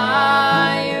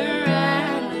briar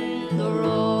and the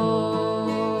rose.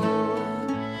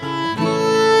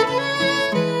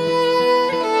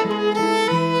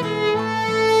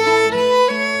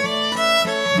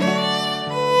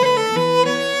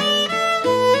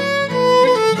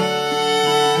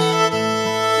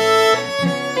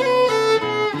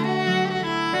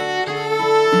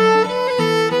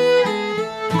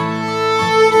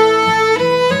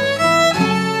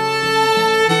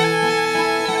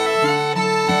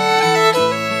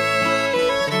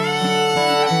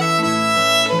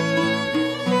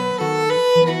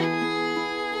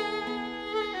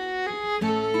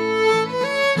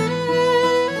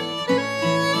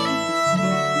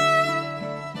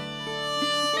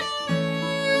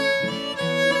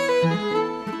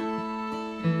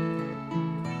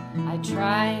 I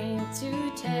tried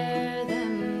to tear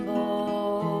them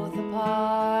both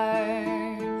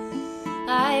apart.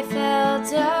 I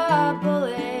felt a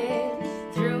bullet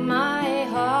through my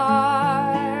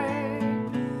heart,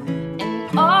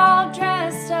 and all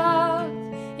dressed up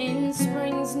in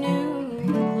spring's new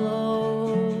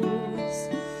clothes,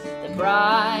 the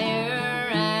briar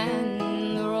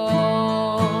and the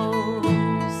rose.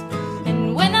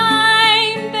 And when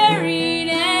I'm buried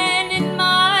and in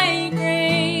my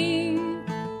grave,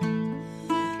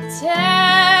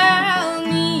 tell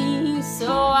me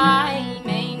so I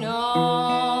may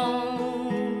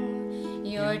know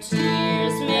your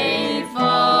tears may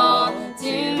fall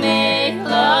to make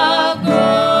love grow,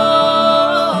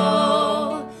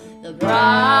 the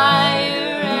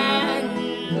briar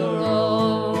and the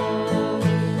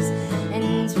rose.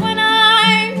 And when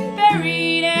I'm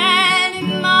buried and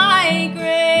in my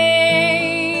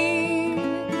grave,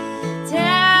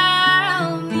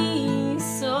 tell me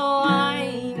so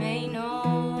I may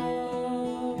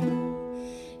know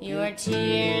your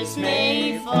tears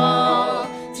may fall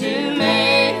to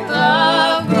make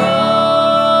love grow,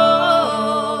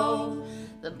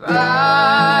 the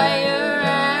briar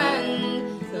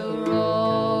and the rose.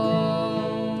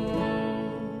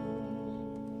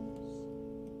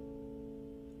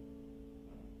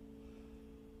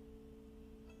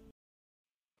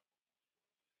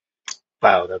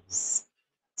 Wow, that was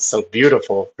so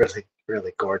beautiful. Really,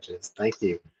 really gorgeous. Thank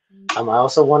you. I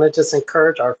also want to just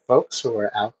encourage our folks who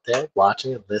are out there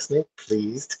watching and listening,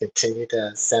 please to continue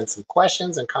to send some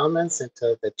questions and comments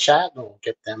into the chat, and we'll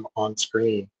get them on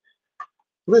screen.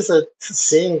 Lisa,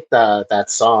 seeing that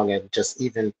song and just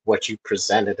even what you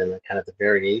presented and the kind of the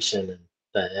variation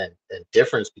and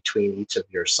difference between each of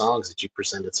your songs that you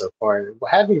presented so far, it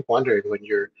had me wondering when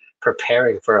you're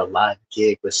preparing for a live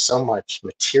gig with so much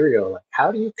material, like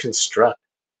how do you construct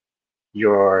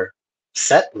your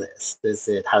set list? Is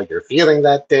it how you're feeling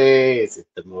that day? Is it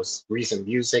the most recent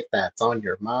music that's on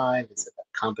your mind? Is it a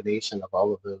combination of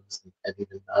all of those and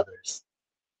even others?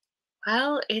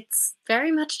 Well, it's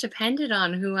very much dependent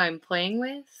on who I'm playing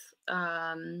with.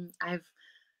 I've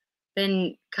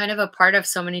been kind of a part of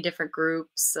so many different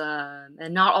groups,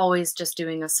 and not always just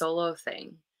doing a solo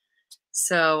thing.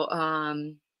 So,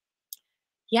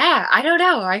 yeah, I don't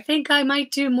know. I think I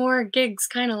might do more gigs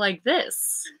kind of like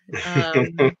this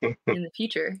in the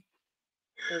future.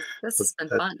 'Cause this has been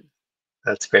fun.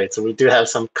 That's great. So we do have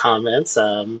some comments.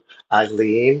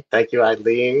 Eileen, thank you,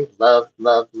 Eileen. Love,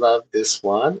 love, love this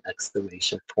one!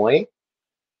 Exclamation point.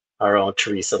 Our own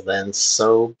Teresa Lynn,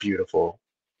 so beautiful.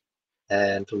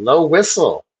 And Low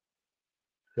Whistle,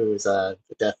 who's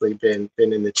definitely been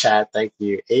in the chat. Thank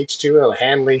you. H2O,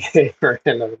 Hanley,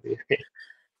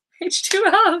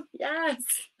 H2O, yes.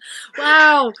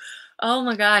 Wow. Oh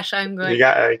my gosh, I'm going. You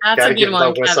got That's gotta a good give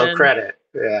Low one, Whistle Kevin. credit.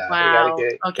 Yeah, Wow.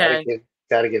 Okay.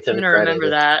 gotta give I'm him gonna credit. remember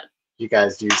that. you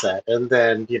guys use that. And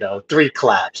then, 3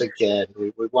 claps again.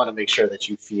 We want to make sure that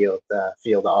you feel the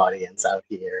audience out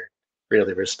here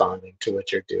really responding to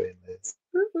what you're doing, Liz.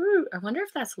 Woo-woo. I wonder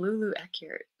if that's Lulu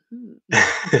Eckert.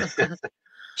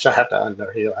 She'll have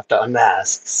to he'll have to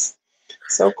unmask.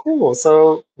 So cool.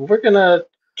 So we're gonna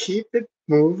keep it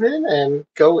moving and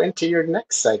go into your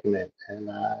next segment. And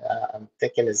I'm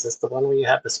thinking, is this the one where you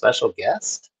have the special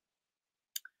guest?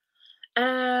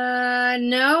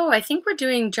 No, I think we're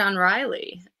doing John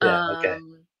Riley. Yeah. Okay.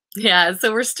 Yeah,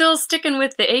 so we're still sticking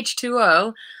with the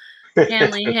H2O,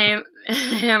 Hanley,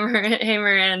 Hammer,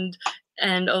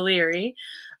 and O'Leary.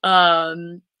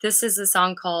 This is a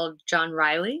song called John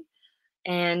Riley,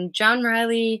 and John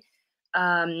Riley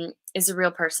is a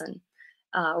real person.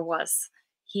 Was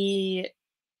he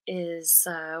was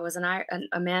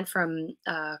a man from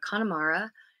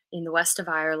Connemara in the west of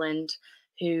Ireland,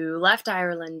 who left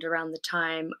Ireland around the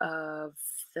time of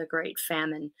the Great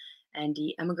Famine, and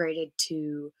he emigrated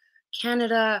to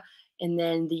Canada and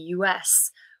then the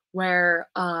US, where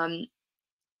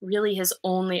really his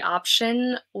only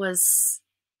option was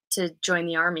to join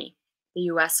the army, the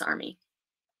US Army.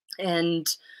 And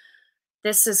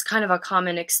this is kind of a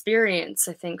common experience,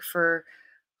 I think, for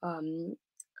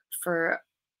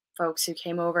folks who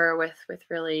came over with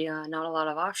really not a lot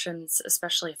of options,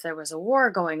 especially if there was a war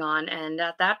going on. And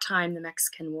at that time, the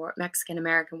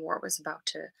Mexican-American War was about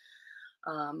to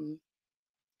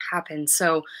happen.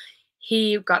 So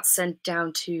he got sent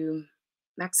down to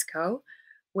Mexico,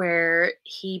 where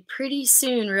he pretty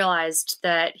soon realized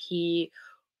that he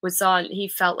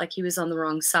felt like he was on the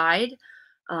wrong side.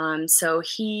 So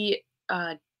he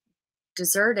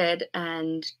deserted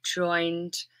and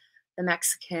joined the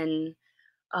Mexican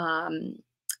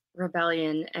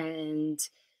rebellion and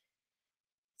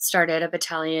started a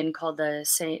battalion called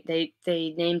they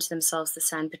named themselves the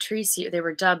San Patricio. They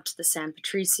were dubbed the San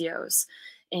Patricios,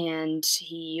 and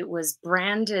he was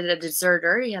branded a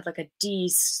deserter. He had like a D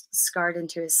scarred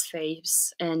into his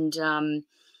face, and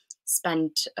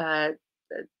spent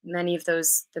many of the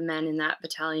men in that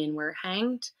battalion were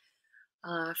hanged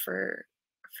for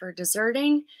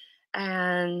deserting.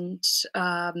 And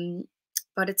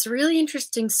but it's a really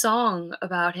interesting song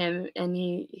about him, and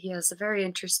he has a very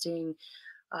interesting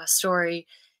story.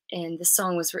 And this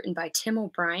song was written by Tim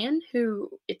O'Brien, who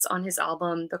it's on his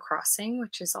album The Crossing,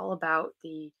 which is all about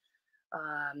the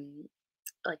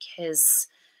like his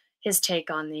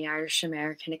take on the Irish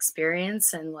American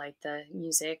experience, and like the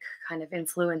music kind of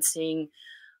influencing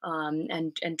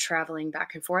and traveling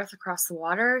back and forth across the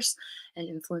waters and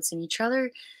influencing each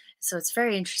other. So it's a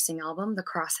very interesting album, The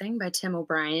Crossing by Tim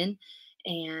O'Brien.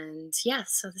 And yeah,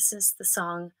 so this is the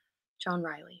song John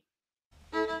Riley.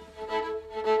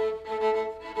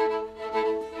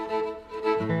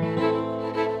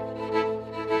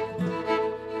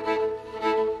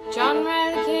 John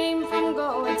Riley came from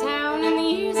Galway town in the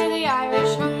years of the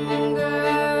Irish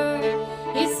hunger.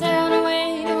 He sailed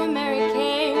away to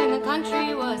America when the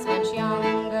country was much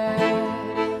younger.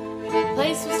 The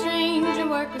place was strange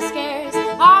and work was scarce.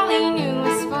 All he knew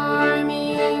was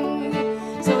farming.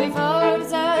 So he followed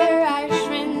his other Irish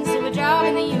friends to a job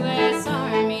in the U.S.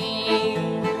 Army.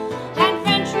 Had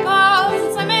French calls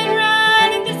and some men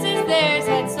run, and this is their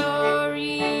sad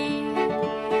story.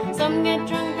 Some get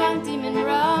drunk on demon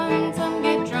rum, some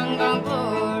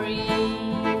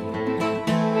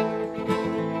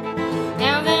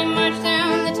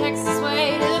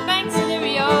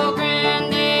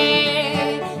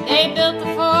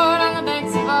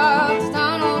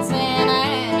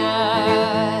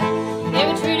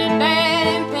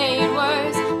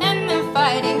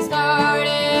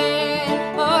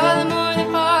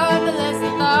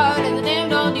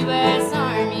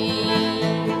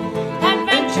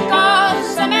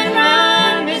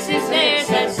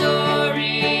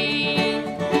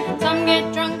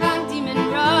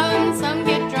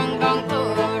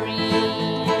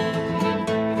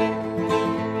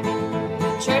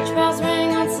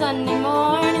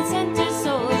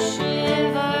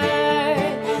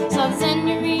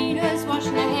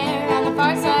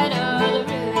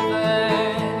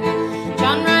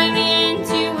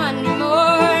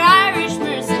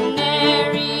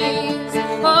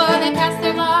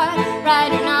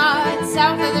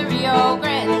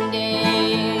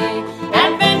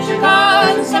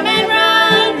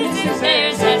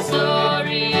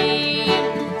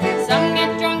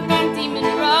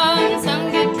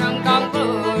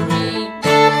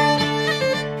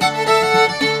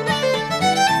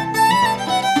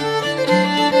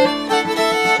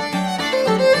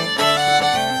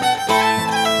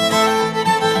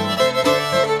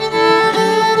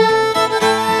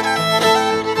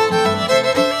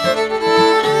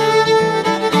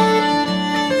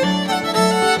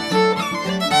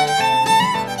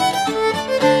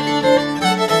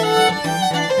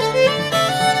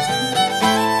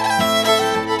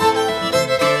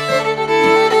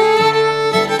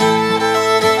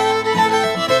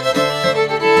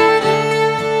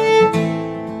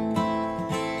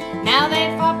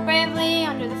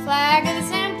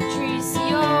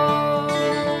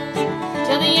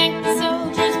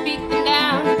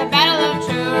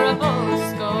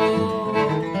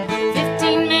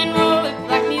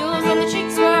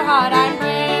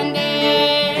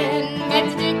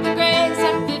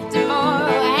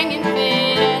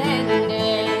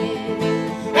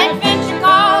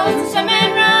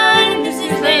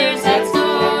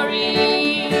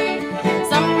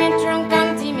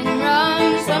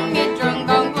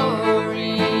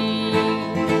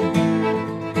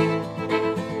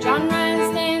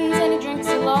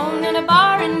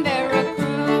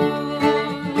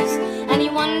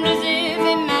wonder as if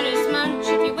it matters much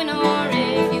if you win or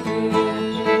if you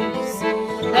lose.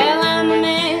 Well, I'm the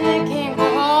man that can't go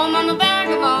home, I'm a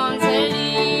vagabond, said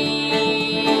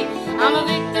he. I'm a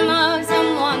victim of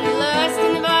someone who lust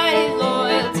and divided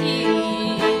loyalty.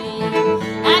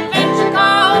 Adventure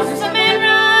calls for some men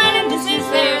run, and this is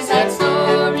their sad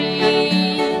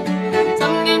story.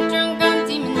 Some get drunk on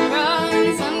demon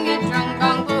rum, some get drunk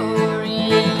on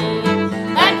glory.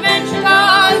 Adventure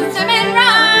calls for some men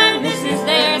run, this is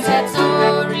their sad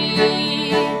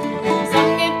story.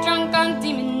 Some get drunk on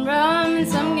demon rum, and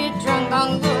some get drunk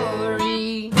on glory.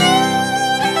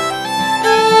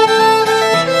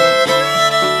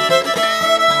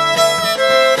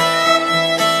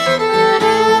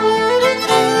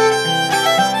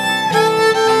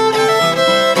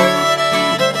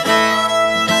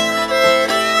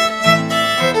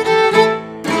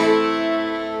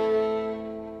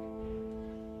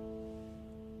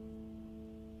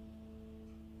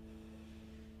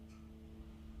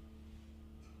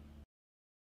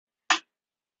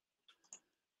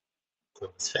 It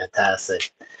was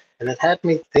fantastic. And it had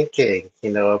me thinking,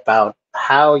 about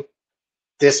how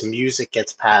this music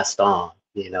gets passed on,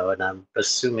 and I'm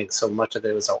assuming so much of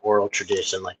it was an oral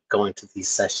tradition, like going to these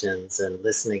sessions and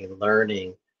listening and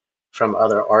learning from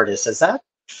other artists. Has that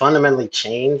fundamentally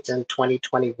changed in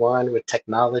 2021 with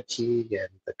technology and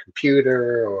the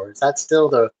computer, or is that still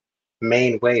the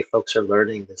main way folks are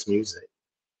learning this music?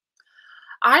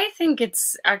 I think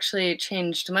it's actually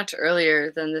changed much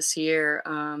earlier than this year.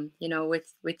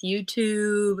 With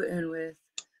YouTube and with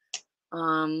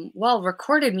well,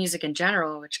 recorded music in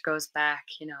general, which goes back,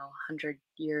 100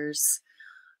 years.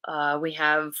 We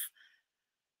have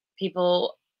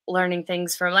people learning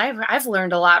things from. I've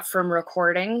learned a lot from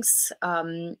recordings.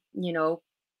 CDs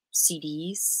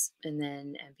and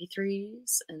then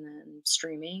MP3s and then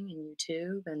streaming and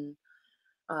YouTube and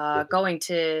going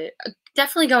to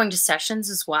definitely going to sessions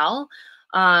as well.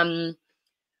 But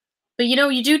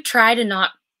you do try to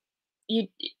not you.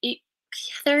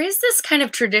 There is this kind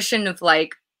of tradition of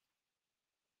like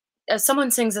if someone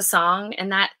sings a song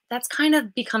and that's kind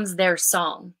of becomes their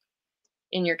song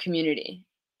in your community,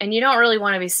 and you don't really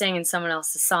want to be singing someone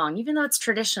else's song, even though it's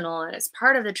traditional and it's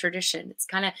part of the tradition. It's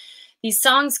kind of these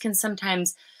songs can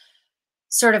sometimes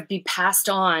sort of be passed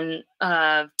on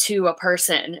to a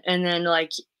person, and then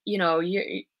like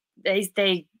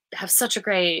they have such a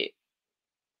great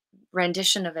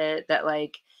rendition of it that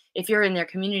like if you're in their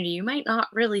community, you might not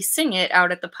really sing it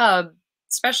out at the pub,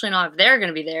 especially not if they're going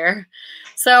to be there.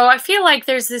 So I feel like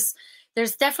there's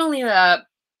definitely a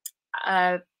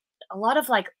lot of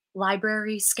like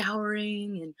library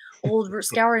scouring and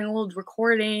scouring old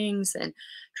recordings and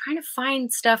trying to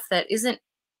find stuff that isn't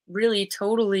really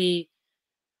totally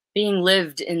being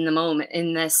lived in the moment,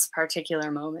 in this particular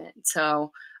moment.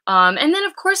 So, and then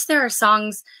of course there are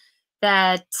songs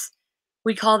that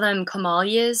we call them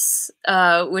Kamalias,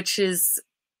 which is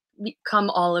come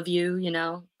all of you,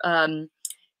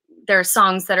 there are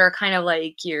songs that are kind of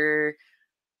like your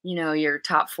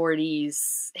top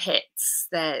 40s hits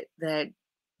that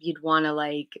you'd want to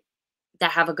like,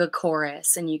 that have a good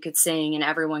chorus and you could sing and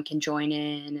everyone can join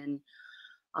in.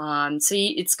 And so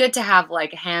it's good to have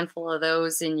like a handful of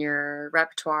those in your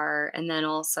repertoire, and then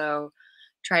also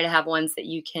try to have ones that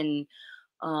you can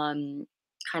kind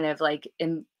of like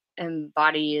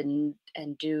embody and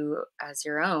do as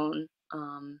your own.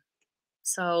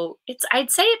 So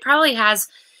I'd say it probably has,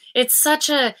 it's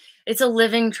a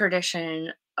living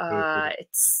tradition. Mhm.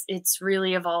 It's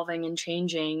really evolving and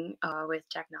changing with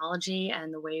technology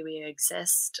and the way we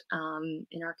exist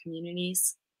in our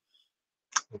communities.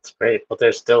 That's great. Well,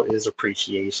 there still is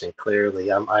appreciation,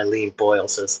 clearly. Eileen Boyle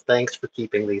says, thanks for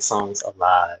keeping these songs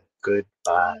alive. Good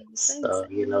vibes. Thanks. So,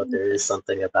 there is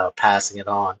something about passing it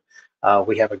on.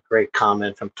 We have a great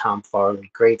comment from Tom Farley.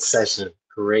 Great session,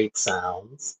 great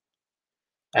sounds.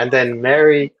 And then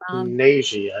Mary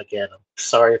Naji again. I'm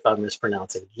sorry if I'm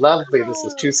mispronouncing. Lovely. This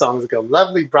is 2 songs ago.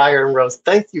 Lovely, Briar and Rose.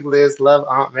 Thank you, Liz. Love,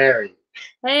 Aunt Mary.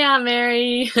 Hey, Aunt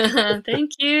Mary.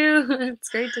 Thank you. It's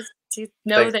great to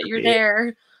know that you're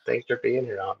there. Thanks for being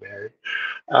here, Aunt Mary.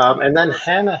 And then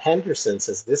Hannah Henderson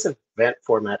says, this event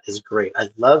format is great. I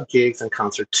love gigs and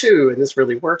concert too, and this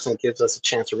really works and gives us a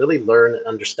chance to really learn and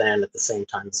understand at the same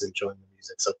time as enjoying the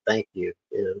music. So thank you.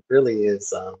 It really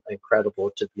is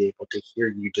incredible to be able to hear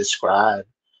you describe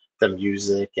the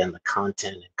music and the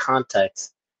content and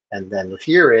context, and then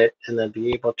hear it and then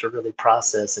be able to really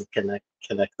process and connect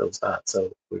those dots.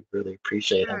 So we really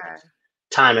appreciate how much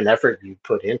time and effort you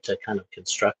put into kind of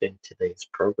constructing today's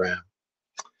program.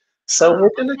 So we're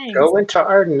going to go into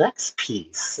our next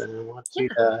piece, and I want you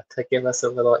to give us a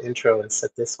little intro and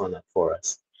set this one up for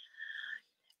us.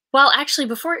 Well, actually,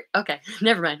 okay,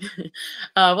 never mind.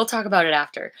 We'll talk about it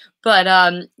after.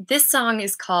 But this song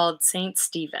is called Saint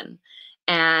Stephen.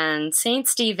 And Saint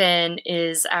Stephen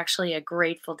is actually a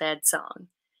Grateful Dead song.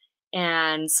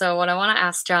 And so what I want to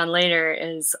ask John later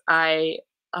is I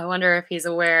wonder if he's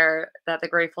aware that the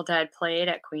Grateful Dead played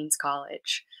at Queen's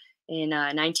College in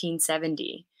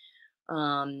 1970.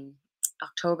 Um,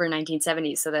 October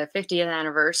 1970. So the 50th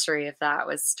anniversary of that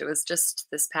was just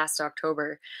this past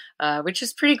October, which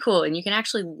is pretty cool. And you can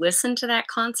actually listen to that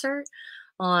concert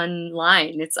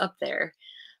online. It's up there.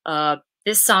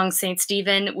 This song, Saint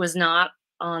Stephen, was not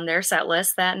on their set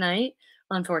list that night,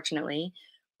 unfortunately.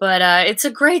 But it's a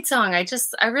great song. I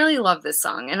really love this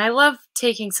song. And I love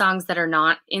taking songs that are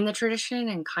not in the tradition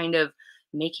and kind of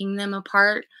making them a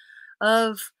part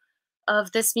of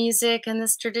this music and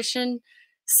this tradition.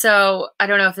 So I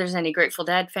don't know if there's any Grateful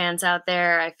Dead fans out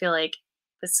there. I feel like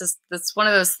that's one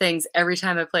of those things. Every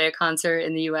time I play a concert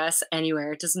in the US,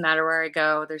 anywhere, it doesn't matter where I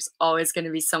go, there's always going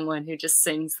to be someone who just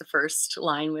sings the first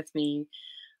line with me.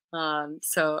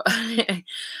 So I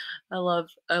love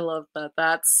that.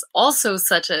 That's also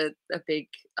such a big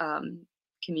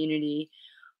community.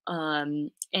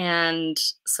 And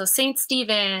so Saint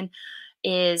Stephen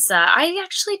is I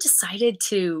actually decided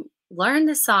to learn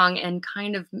the song and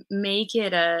kind of make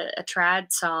it a trad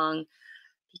song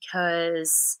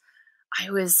because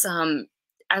I was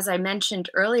as I mentioned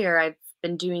earlier, I've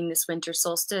been doing this winter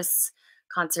solstice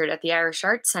concert at the Irish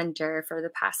Arts Center for the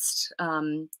past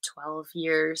 12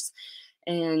 years.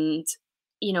 And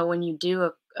you know, when you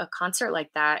do a concert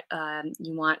like that,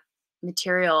 you want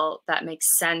material that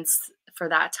makes sense for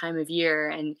that time of year,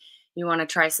 and you want to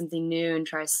try something new and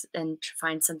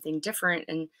find something different.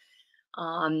 And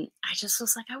I just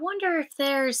was like, I wonder if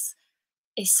there's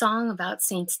a song about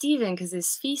Saint Stephen, because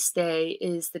his feast day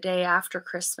is the day after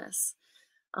Christmas.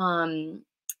 And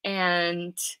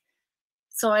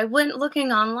so I went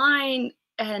looking online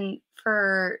and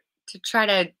to try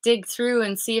to dig through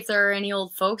and see if there are any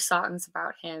old folk songs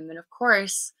about him. And of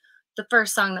course, the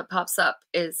first song that pops up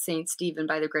is Saint Stephen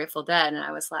by the Grateful Dead. And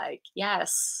I was like,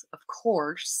 yes, of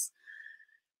course.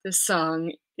 This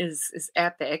song is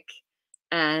epic.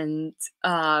 And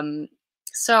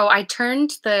so I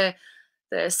turned the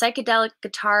psychedelic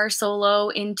guitar solo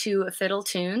into a fiddle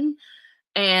tune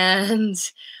and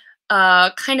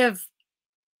kind of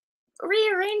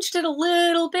rearranged it a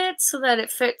little bit so that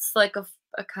it fits like a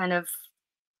kind of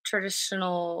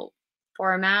traditional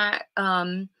format.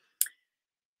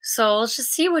 So let's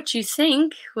just see what you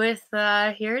think with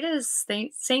here it is,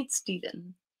 Saint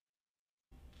Stephen.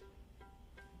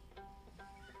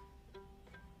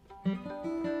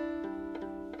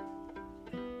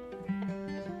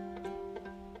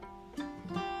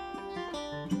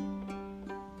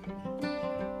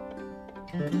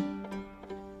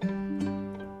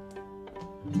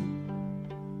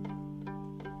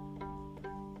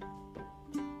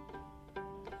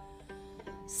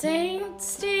 Saint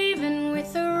Stephen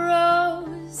with a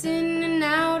rose, in and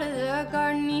out of the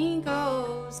garden he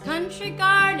goes. Country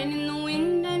garden in the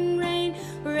wind and rain,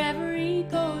 wherever he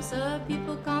goes the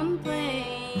people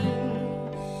complain.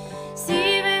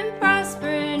 Stephen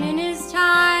prospered in his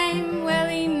time, well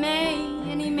he may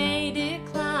and he may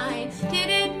decline. Did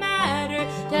it matter?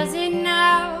 Does it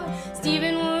now?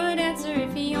 Stephen would answer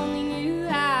if he only knew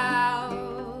how.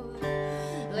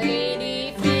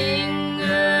 Lady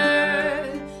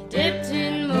dipped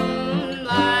in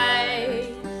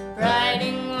moonlight,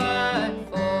 writing one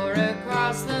for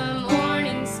across the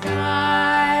morning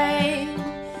sky.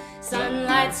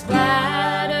 Sunlight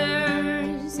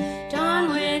splatters,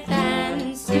 dawn with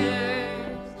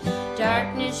answers.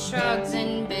 Darkness shrugs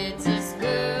and bids us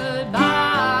goodbye.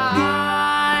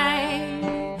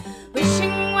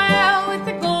 Wishing well with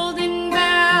the golden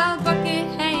bell, bucket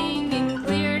hanging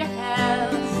clear to hell.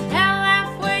 Hell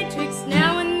halfway twixt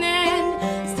now and then.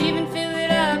 Stephen fill it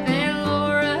up and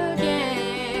lower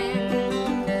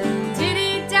again. Did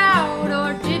he doubt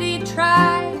or did he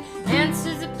try?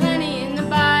 Answers aplenty in the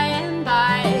by and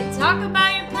by. Talk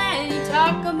about your plan, you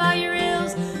talk about your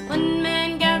ills. One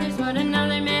man gathers what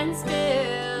another man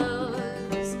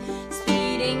spills.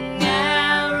 Speeding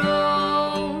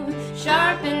arrow,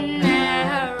 sharp and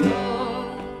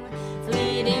narrow.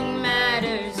 Fleeting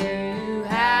matters who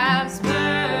have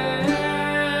spurned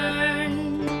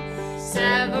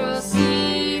several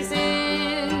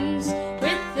seasons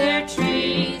with their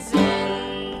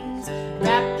treasons.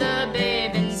 Wrap the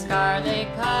babe in scarlet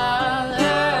color.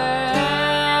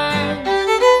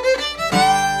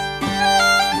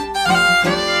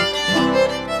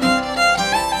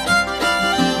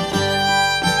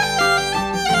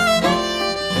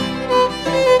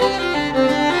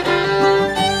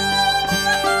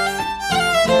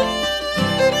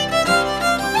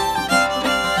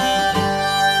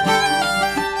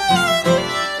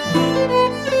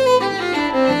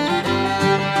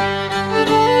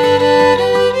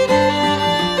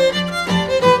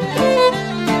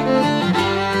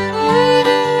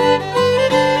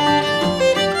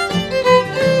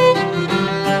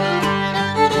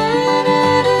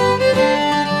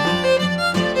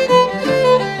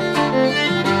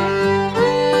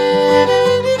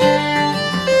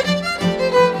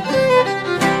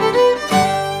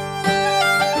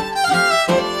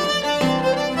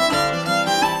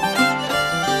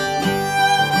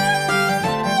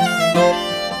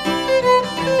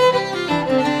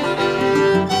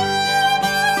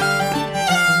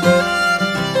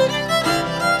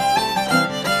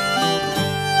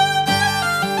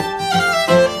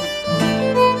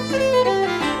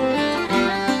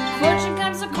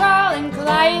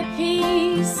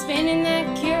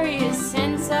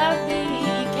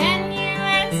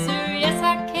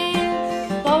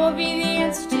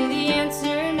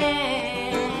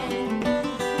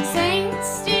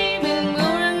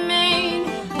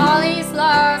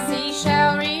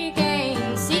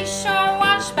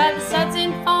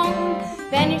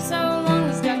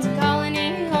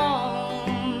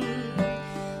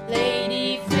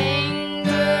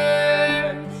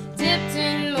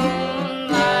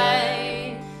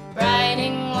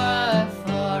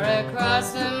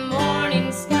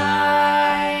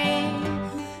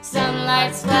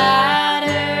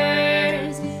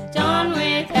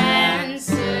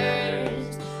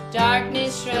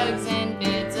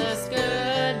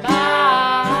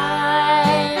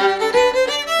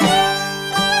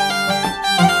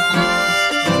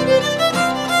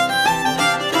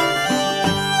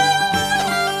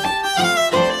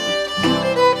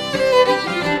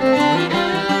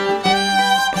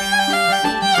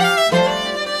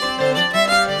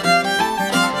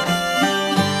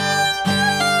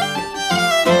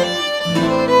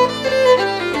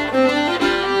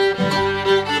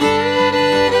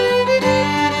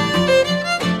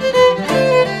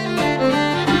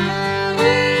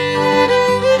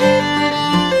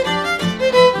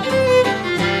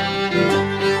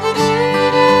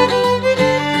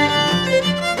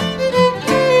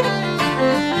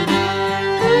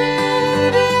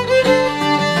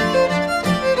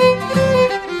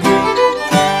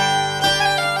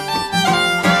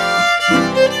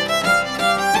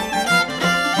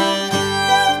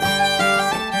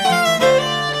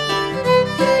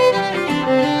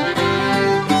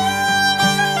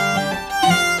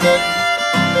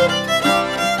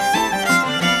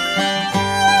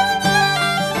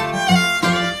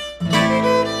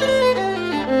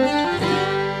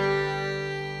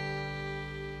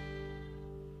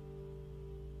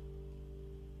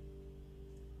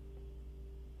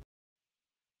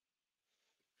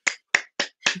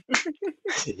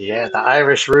 Yeah, the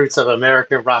Irish roots of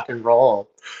American rock and roll.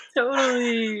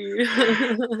 Totally.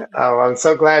 Oh, I'm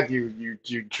so glad you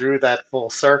drew that full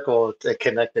circle to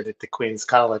connected it to Queens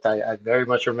College. I very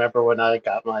much remember when I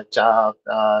got my job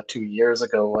 2 years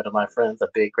ago. One of my friends, a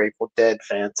big Grateful Dead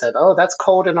fan, said, "Oh, that's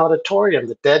Colden Auditorium.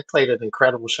 The Dead played an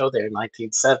incredible show there in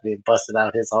 1970." And busted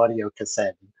out his audio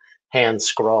cassette and hand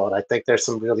scrawled. I think there's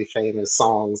some really famous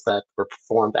songs that were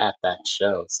performed at that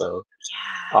show. So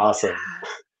Yeah, awesome.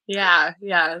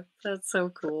 yeah. That's so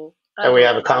cool. I And we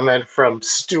love have a that. comment from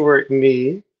Stuart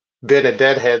Nee. Been a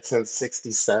Deadhead since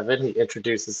 '67. He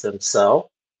introduces himself.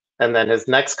 And then his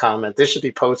next comment, this should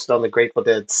be posted on the Grateful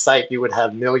Dead site. You would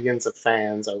have millions of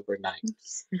fans overnight.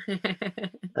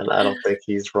 And I don't think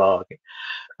he's wrong.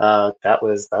 That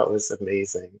was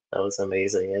amazing. That was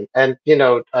amazing. And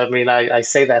I mean, I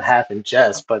say that half in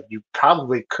jest, but you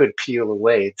probably could peel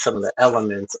away some of the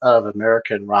elements of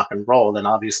American rock and roll. And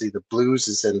obviously the blues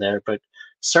is in there, but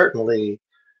certainly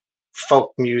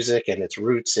folk music and its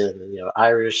roots in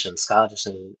Irish and Scottish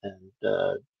and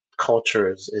culture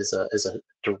is a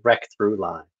direct through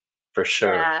line for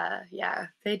sure. Yeah.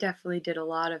 They definitely did a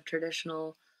lot of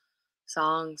traditional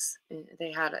songs.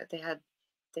 They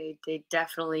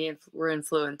definitely were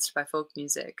influenced by folk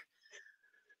music.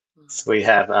 So we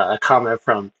have a comment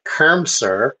from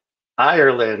Kermsir,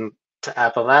 Ireland to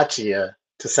Appalachia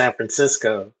to San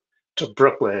Francisco to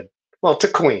Brooklyn, well to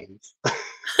Queens,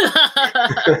 Nice.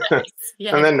 and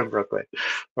Yes. then to Brooklyn,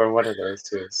 or one of those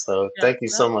two. So Yeah. thank you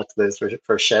so much, Liz,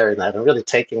 for sharing that and really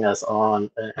taking us on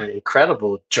an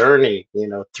incredible journey,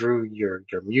 through your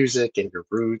music and your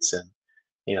roots and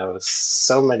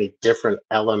so many different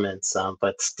elements,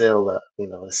 but still, a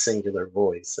singular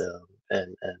voice,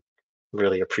 and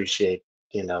really appreciate,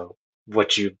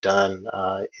 what you've done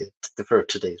for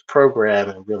today's program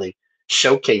and really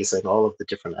showcasing all of the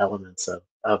different elements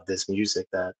of this music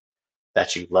that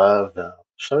you love.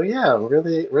 So yeah, I'm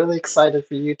really, really excited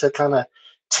for you to kind of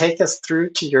take us through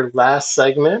to your last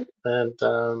segment, and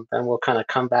then we'll kind of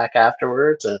come back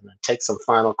afterwards and take some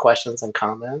final questions and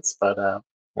comments. But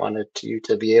wanted you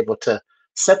to be able to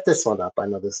set this one up. I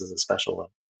know this is a special one.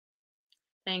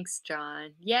 Thanks,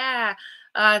 John. Yeah.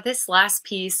 This last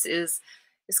piece is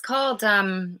called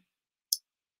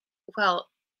well,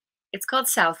 it's called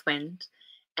Southwind,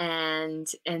 and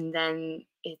then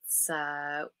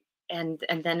and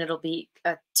then it'll be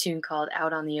a tune called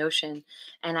Out on the Ocean,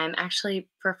 and I'm actually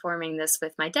performing this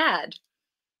with my dad,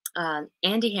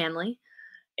 Andy Hanley,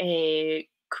 a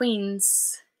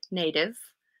Queens native.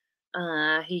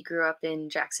 He grew up in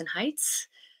Jackson Heights,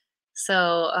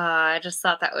 so I just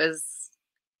thought that was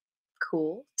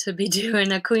cool to be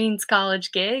doing a Queens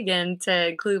College gig and to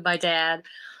include my dad,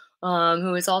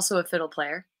 who is also a fiddle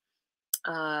player.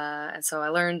 And so I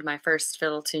learned my first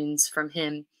fiddle tunes from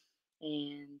him.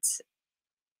 And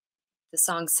the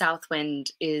song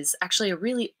Southwind is actually a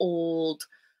really old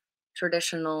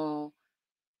traditional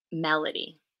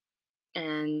melody.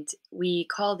 And we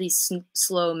call these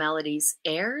slow melodies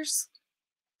airs.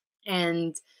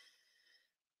 And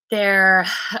they're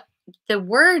the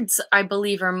words, I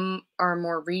believe, are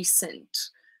more recent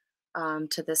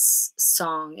to this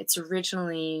song. It's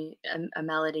originally a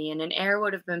melody, and an air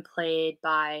would have been played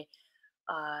by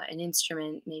an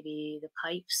instrument, maybe the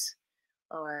pipes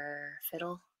or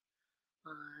fiddle.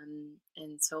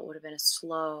 And so it would have been a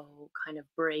slow kind of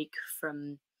break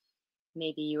from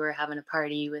maybe you were having a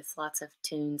party with lots of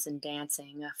tunes and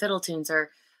dancing. Fiddle tunes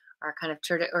are kind of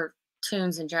or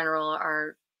tunes in general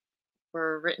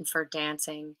were written for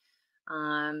dancing,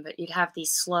 but you'd have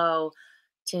these slow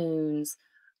tunes,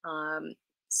 um,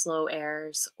 slow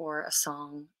airs, or a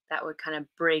song that would kind of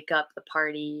break up the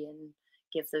party and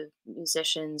give the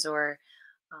musicians or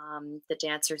the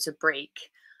dancers a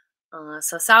break.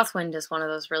 So Southwind is one of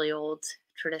those really old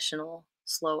traditional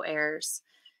slow airs.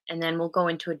 And then we'll go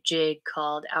into a jig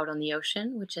called Out on the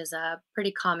Ocean, which is a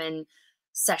pretty common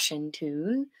session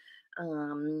tune.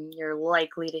 You're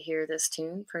likely to hear this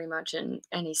tune pretty much in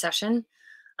any session.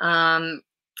 And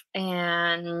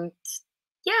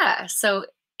yeah, so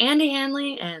Andy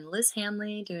Hanley and Liz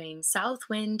Hanley doing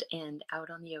Southwind and Out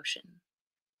on the Ocean.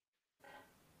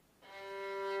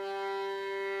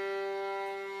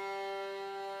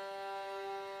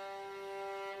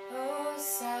 Oh,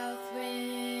 south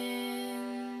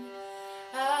wind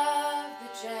of the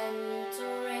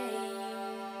gentle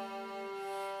rain,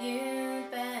 you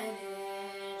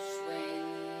banish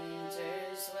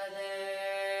winter's weather,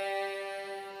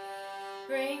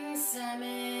 bring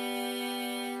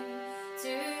salmon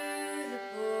to the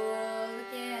pool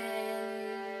again,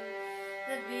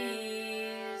 the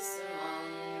bees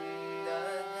among the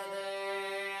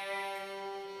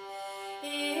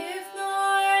heather.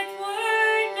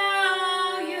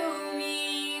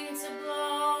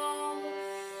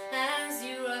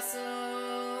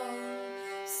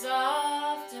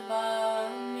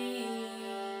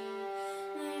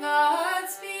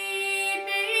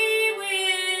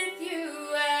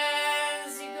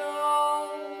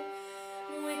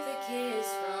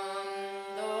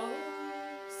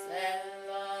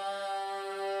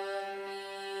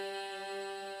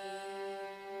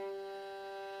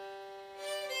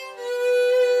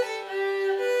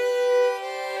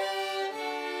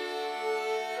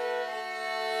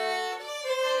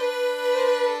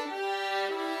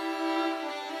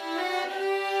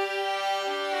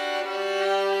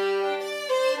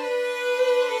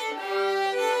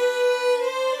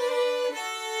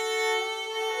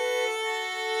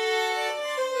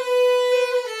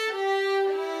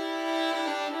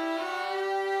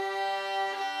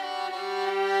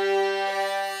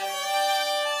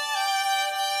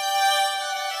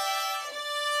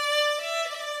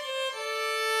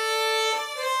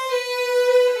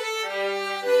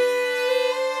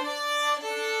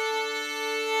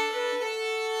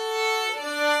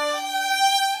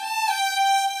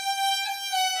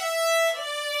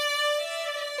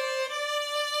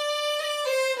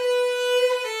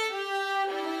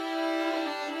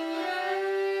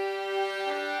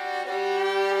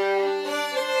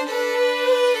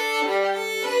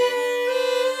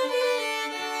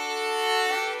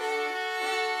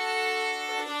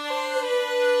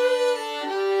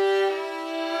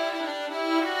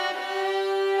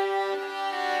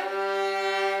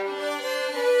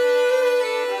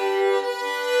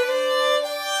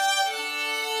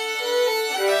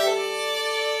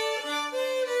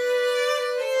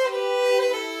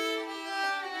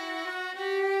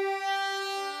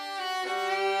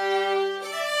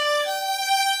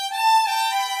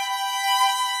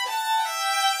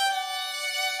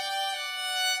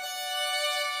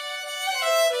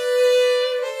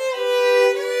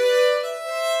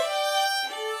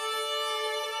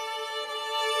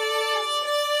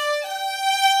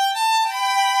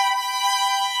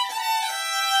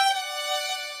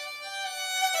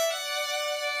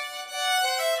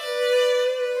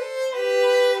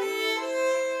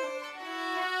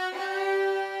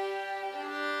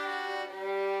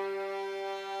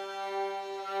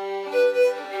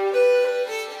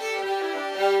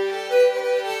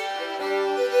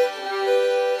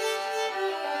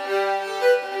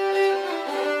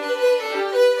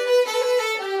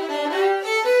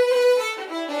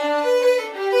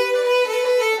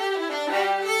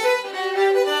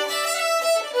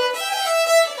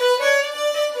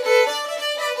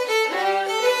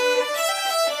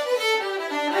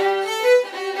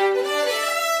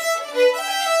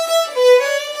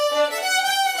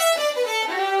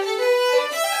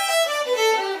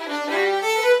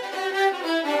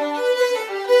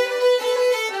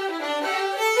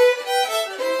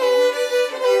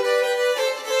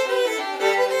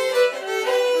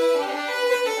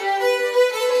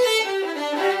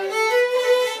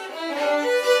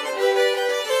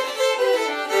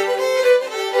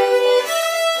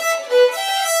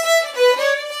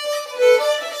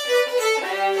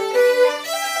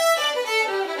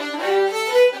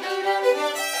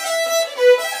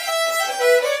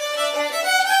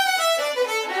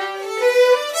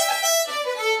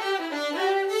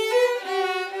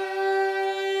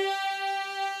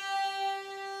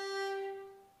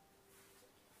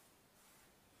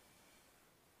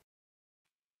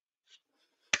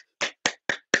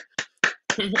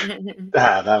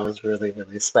 That was really,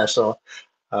 really special.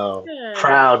 Oh, Good.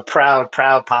 proud, proud,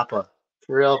 proud Papa.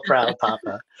 Real proud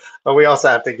Papa. But we also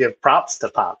have to give props to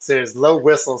Pops. There's Low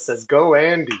Whistle says, "Go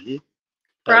Andy."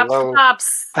 But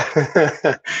Props to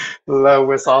pops. Low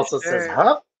Whistle For also says, sure.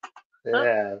 "Huh?" Oh.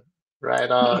 Yeah,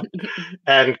 right on.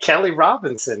 And Kelly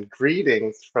Robinson,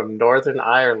 greetings from Northern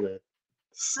Ireland.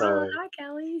 Oh, So hi,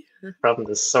 Kelly. from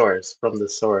the source.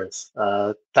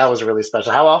 That was really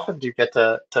special. How often do you get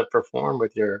to perform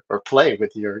with your or play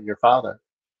with your father?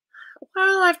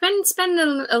 Well, I've been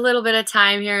spending a little bit of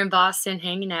time here in Boston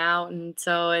hanging out, and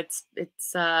so it's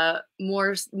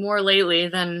more lately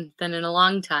than in a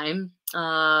long time,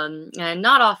 and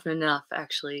not often enough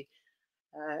actually.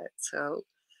 So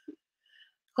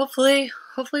hopefully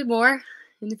more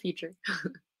in the future.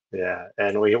 Yeah,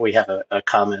 and we have a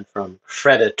comment from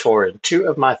Freda Torin, two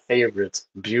of my favorites,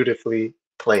 beautifully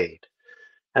played.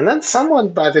 And then someone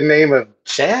by the name of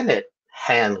Janet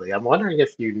Hanley. I'm wondering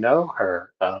if you know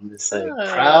her. Is saying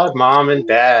Oh, proud mom and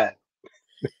dad.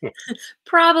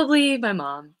 probably my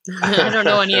mom. I don't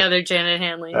know any other Janet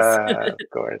Hanleys. Of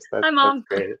course, Hi, that's mom.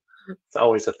 great. It's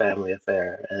always a family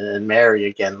affair. And Mary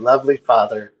again, lovely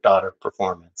father-daughter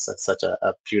performance. That's such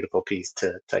a beautiful piece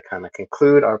to kind of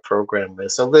conclude our program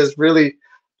with. So Liz, really,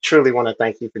 truly want to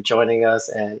thank you for joining us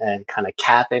and kind of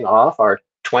capping off our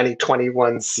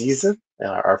 2021 season,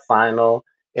 our final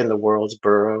in the World's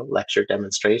Borough lecture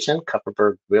demonstration.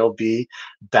 Kupperberg will be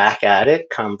back at it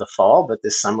come the fall, but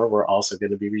this summer we're also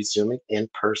going to be resuming in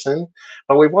person.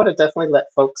 But we want to definitely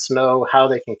let folks know how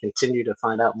they can continue to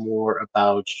find out more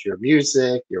about your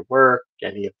music, your work,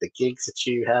 any of the gigs that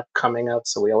you have coming up.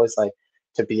 So we always like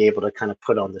to be able to kind of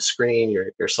put on the screen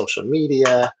your social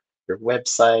media, your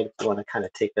website. If you want to kind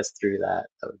of take us through that,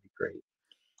 that would be great.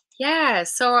 Yeah,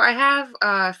 so I have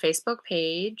a Facebook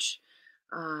page,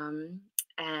 um,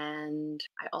 and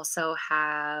I also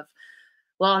have,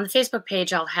 well, on the Facebook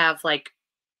page, I'll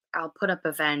put up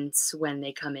events when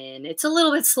they come in. It's a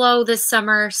little bit slow this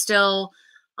summer still,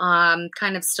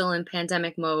 kind of still in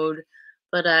pandemic mode,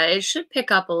 but it should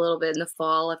pick up a little bit in the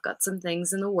fall. I've got some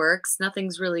things in the works.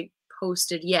 Nothing's really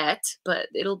posted yet, but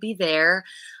it'll be there.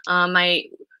 I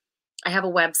have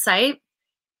a website,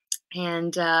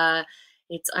 and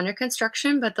it's under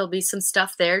construction, but there'll be some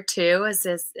stuff there too as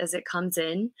it comes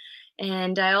in.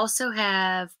 And I also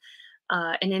have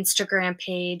an Instagram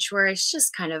page where it's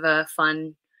just kind of a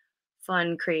fun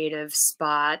creative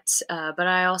spot, but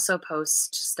I also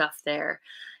post stuff there.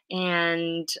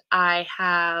 And I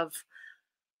have,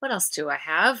 what else do I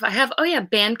have? I have, oh yeah,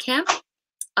 Bandcamp.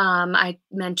 I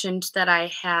mentioned that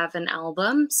I have an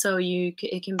album, so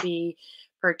it can be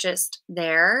purchased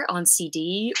there on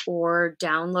CD or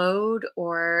download.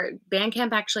 Or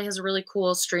Bandcamp actually has a really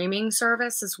cool streaming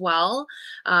service as well,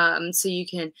 so you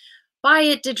can buy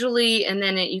it digitally and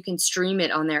then you can stream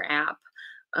it on their app.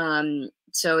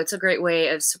 So it's a great way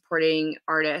of supporting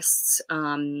artists.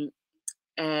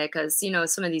 Because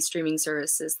some of these streaming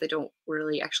services, they don't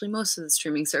really, actually most of the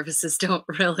streaming services don't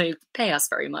really pay us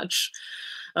very much.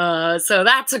 So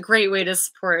that's a great way to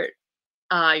support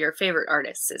your favorite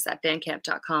artists, is at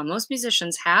bandcamp.com. Most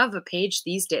musicians have a page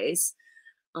these days.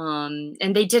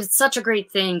 And they did such a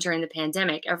great thing during the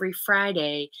pandemic. Every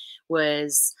Friday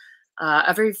of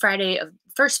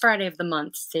first Friday of the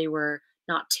month, they were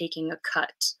not taking a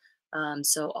cut.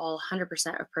 So all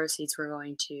 100% of proceeds were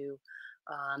going to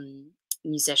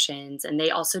musicians, and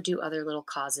they also do other little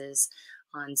causes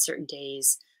on certain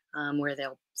days, where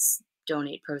they'll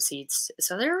donate proceeds.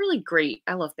 So they're really great.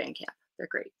 I love Bandcamp. They're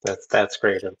great. That's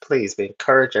great. And please, we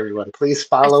encourage everyone, please I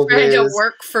follow swear I don't Liz.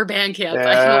 work for Bandcamp.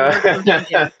 I don't work for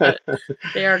Bandcamp, but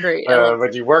they are great. I love them.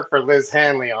 But you work for Liz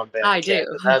Hanley on I Bandcamp, do.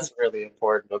 and that's really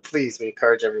important. But please, we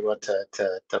encourage everyone to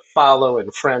follow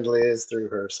and friend Liz through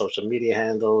her social media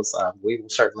handles. We will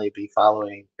certainly be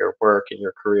following your work and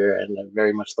your career, and I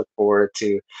very much look forward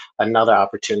to another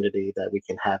opportunity that we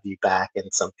can have you back in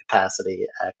some capacity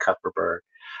at Kupperberg.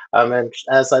 And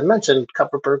as I mentioned,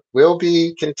 Kupperberg will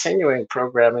be continuing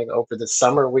programming over the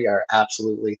summer. We are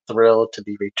absolutely thrilled to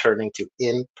be returning to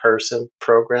in-person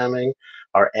programming.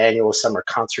 Our annual summer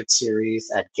concert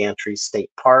series at Gantry State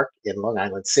Park in Long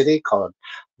Island City, called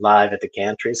Live at the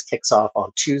Gantries, kicks off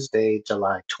on Tuesday,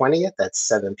 July 20th at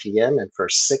 7 p.m. And for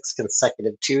 6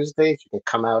 consecutive Tuesdays, you can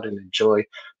come out and enjoy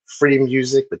free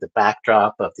music with the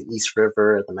backdrop of the East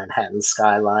River, the Manhattan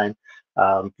skyline.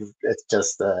 It's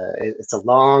just it's a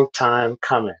long time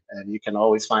coming, and you can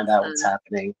always find out what's Awesome.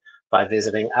 happening by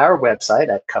visiting our website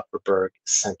at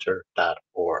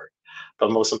kupferbergcenter.org. But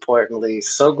most importantly,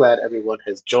 so glad everyone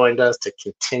has joined us to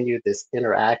continue this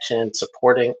interaction,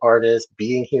 supporting artists,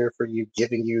 being here for you,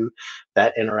 giving you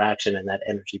that interaction and that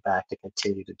energy back to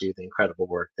continue to do the incredible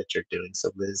work that you're doing. So,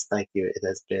 Liz, thank you. It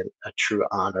has been a true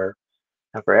honor.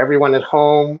 And for everyone at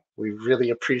home, we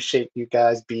really appreciate you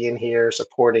guys being here,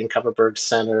 supporting Coverberg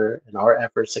Center and our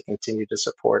efforts to continue to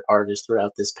support artists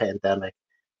throughout this pandemic.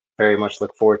 Very much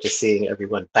look forward to seeing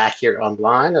everyone back here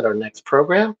online at our next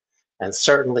program and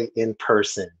certainly in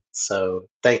person. So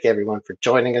thank everyone for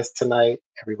joining us tonight.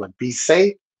 Everyone be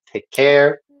safe, take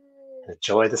care, and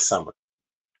enjoy the summer.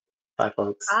 Bye,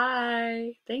 folks.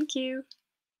 Bye. Thank you.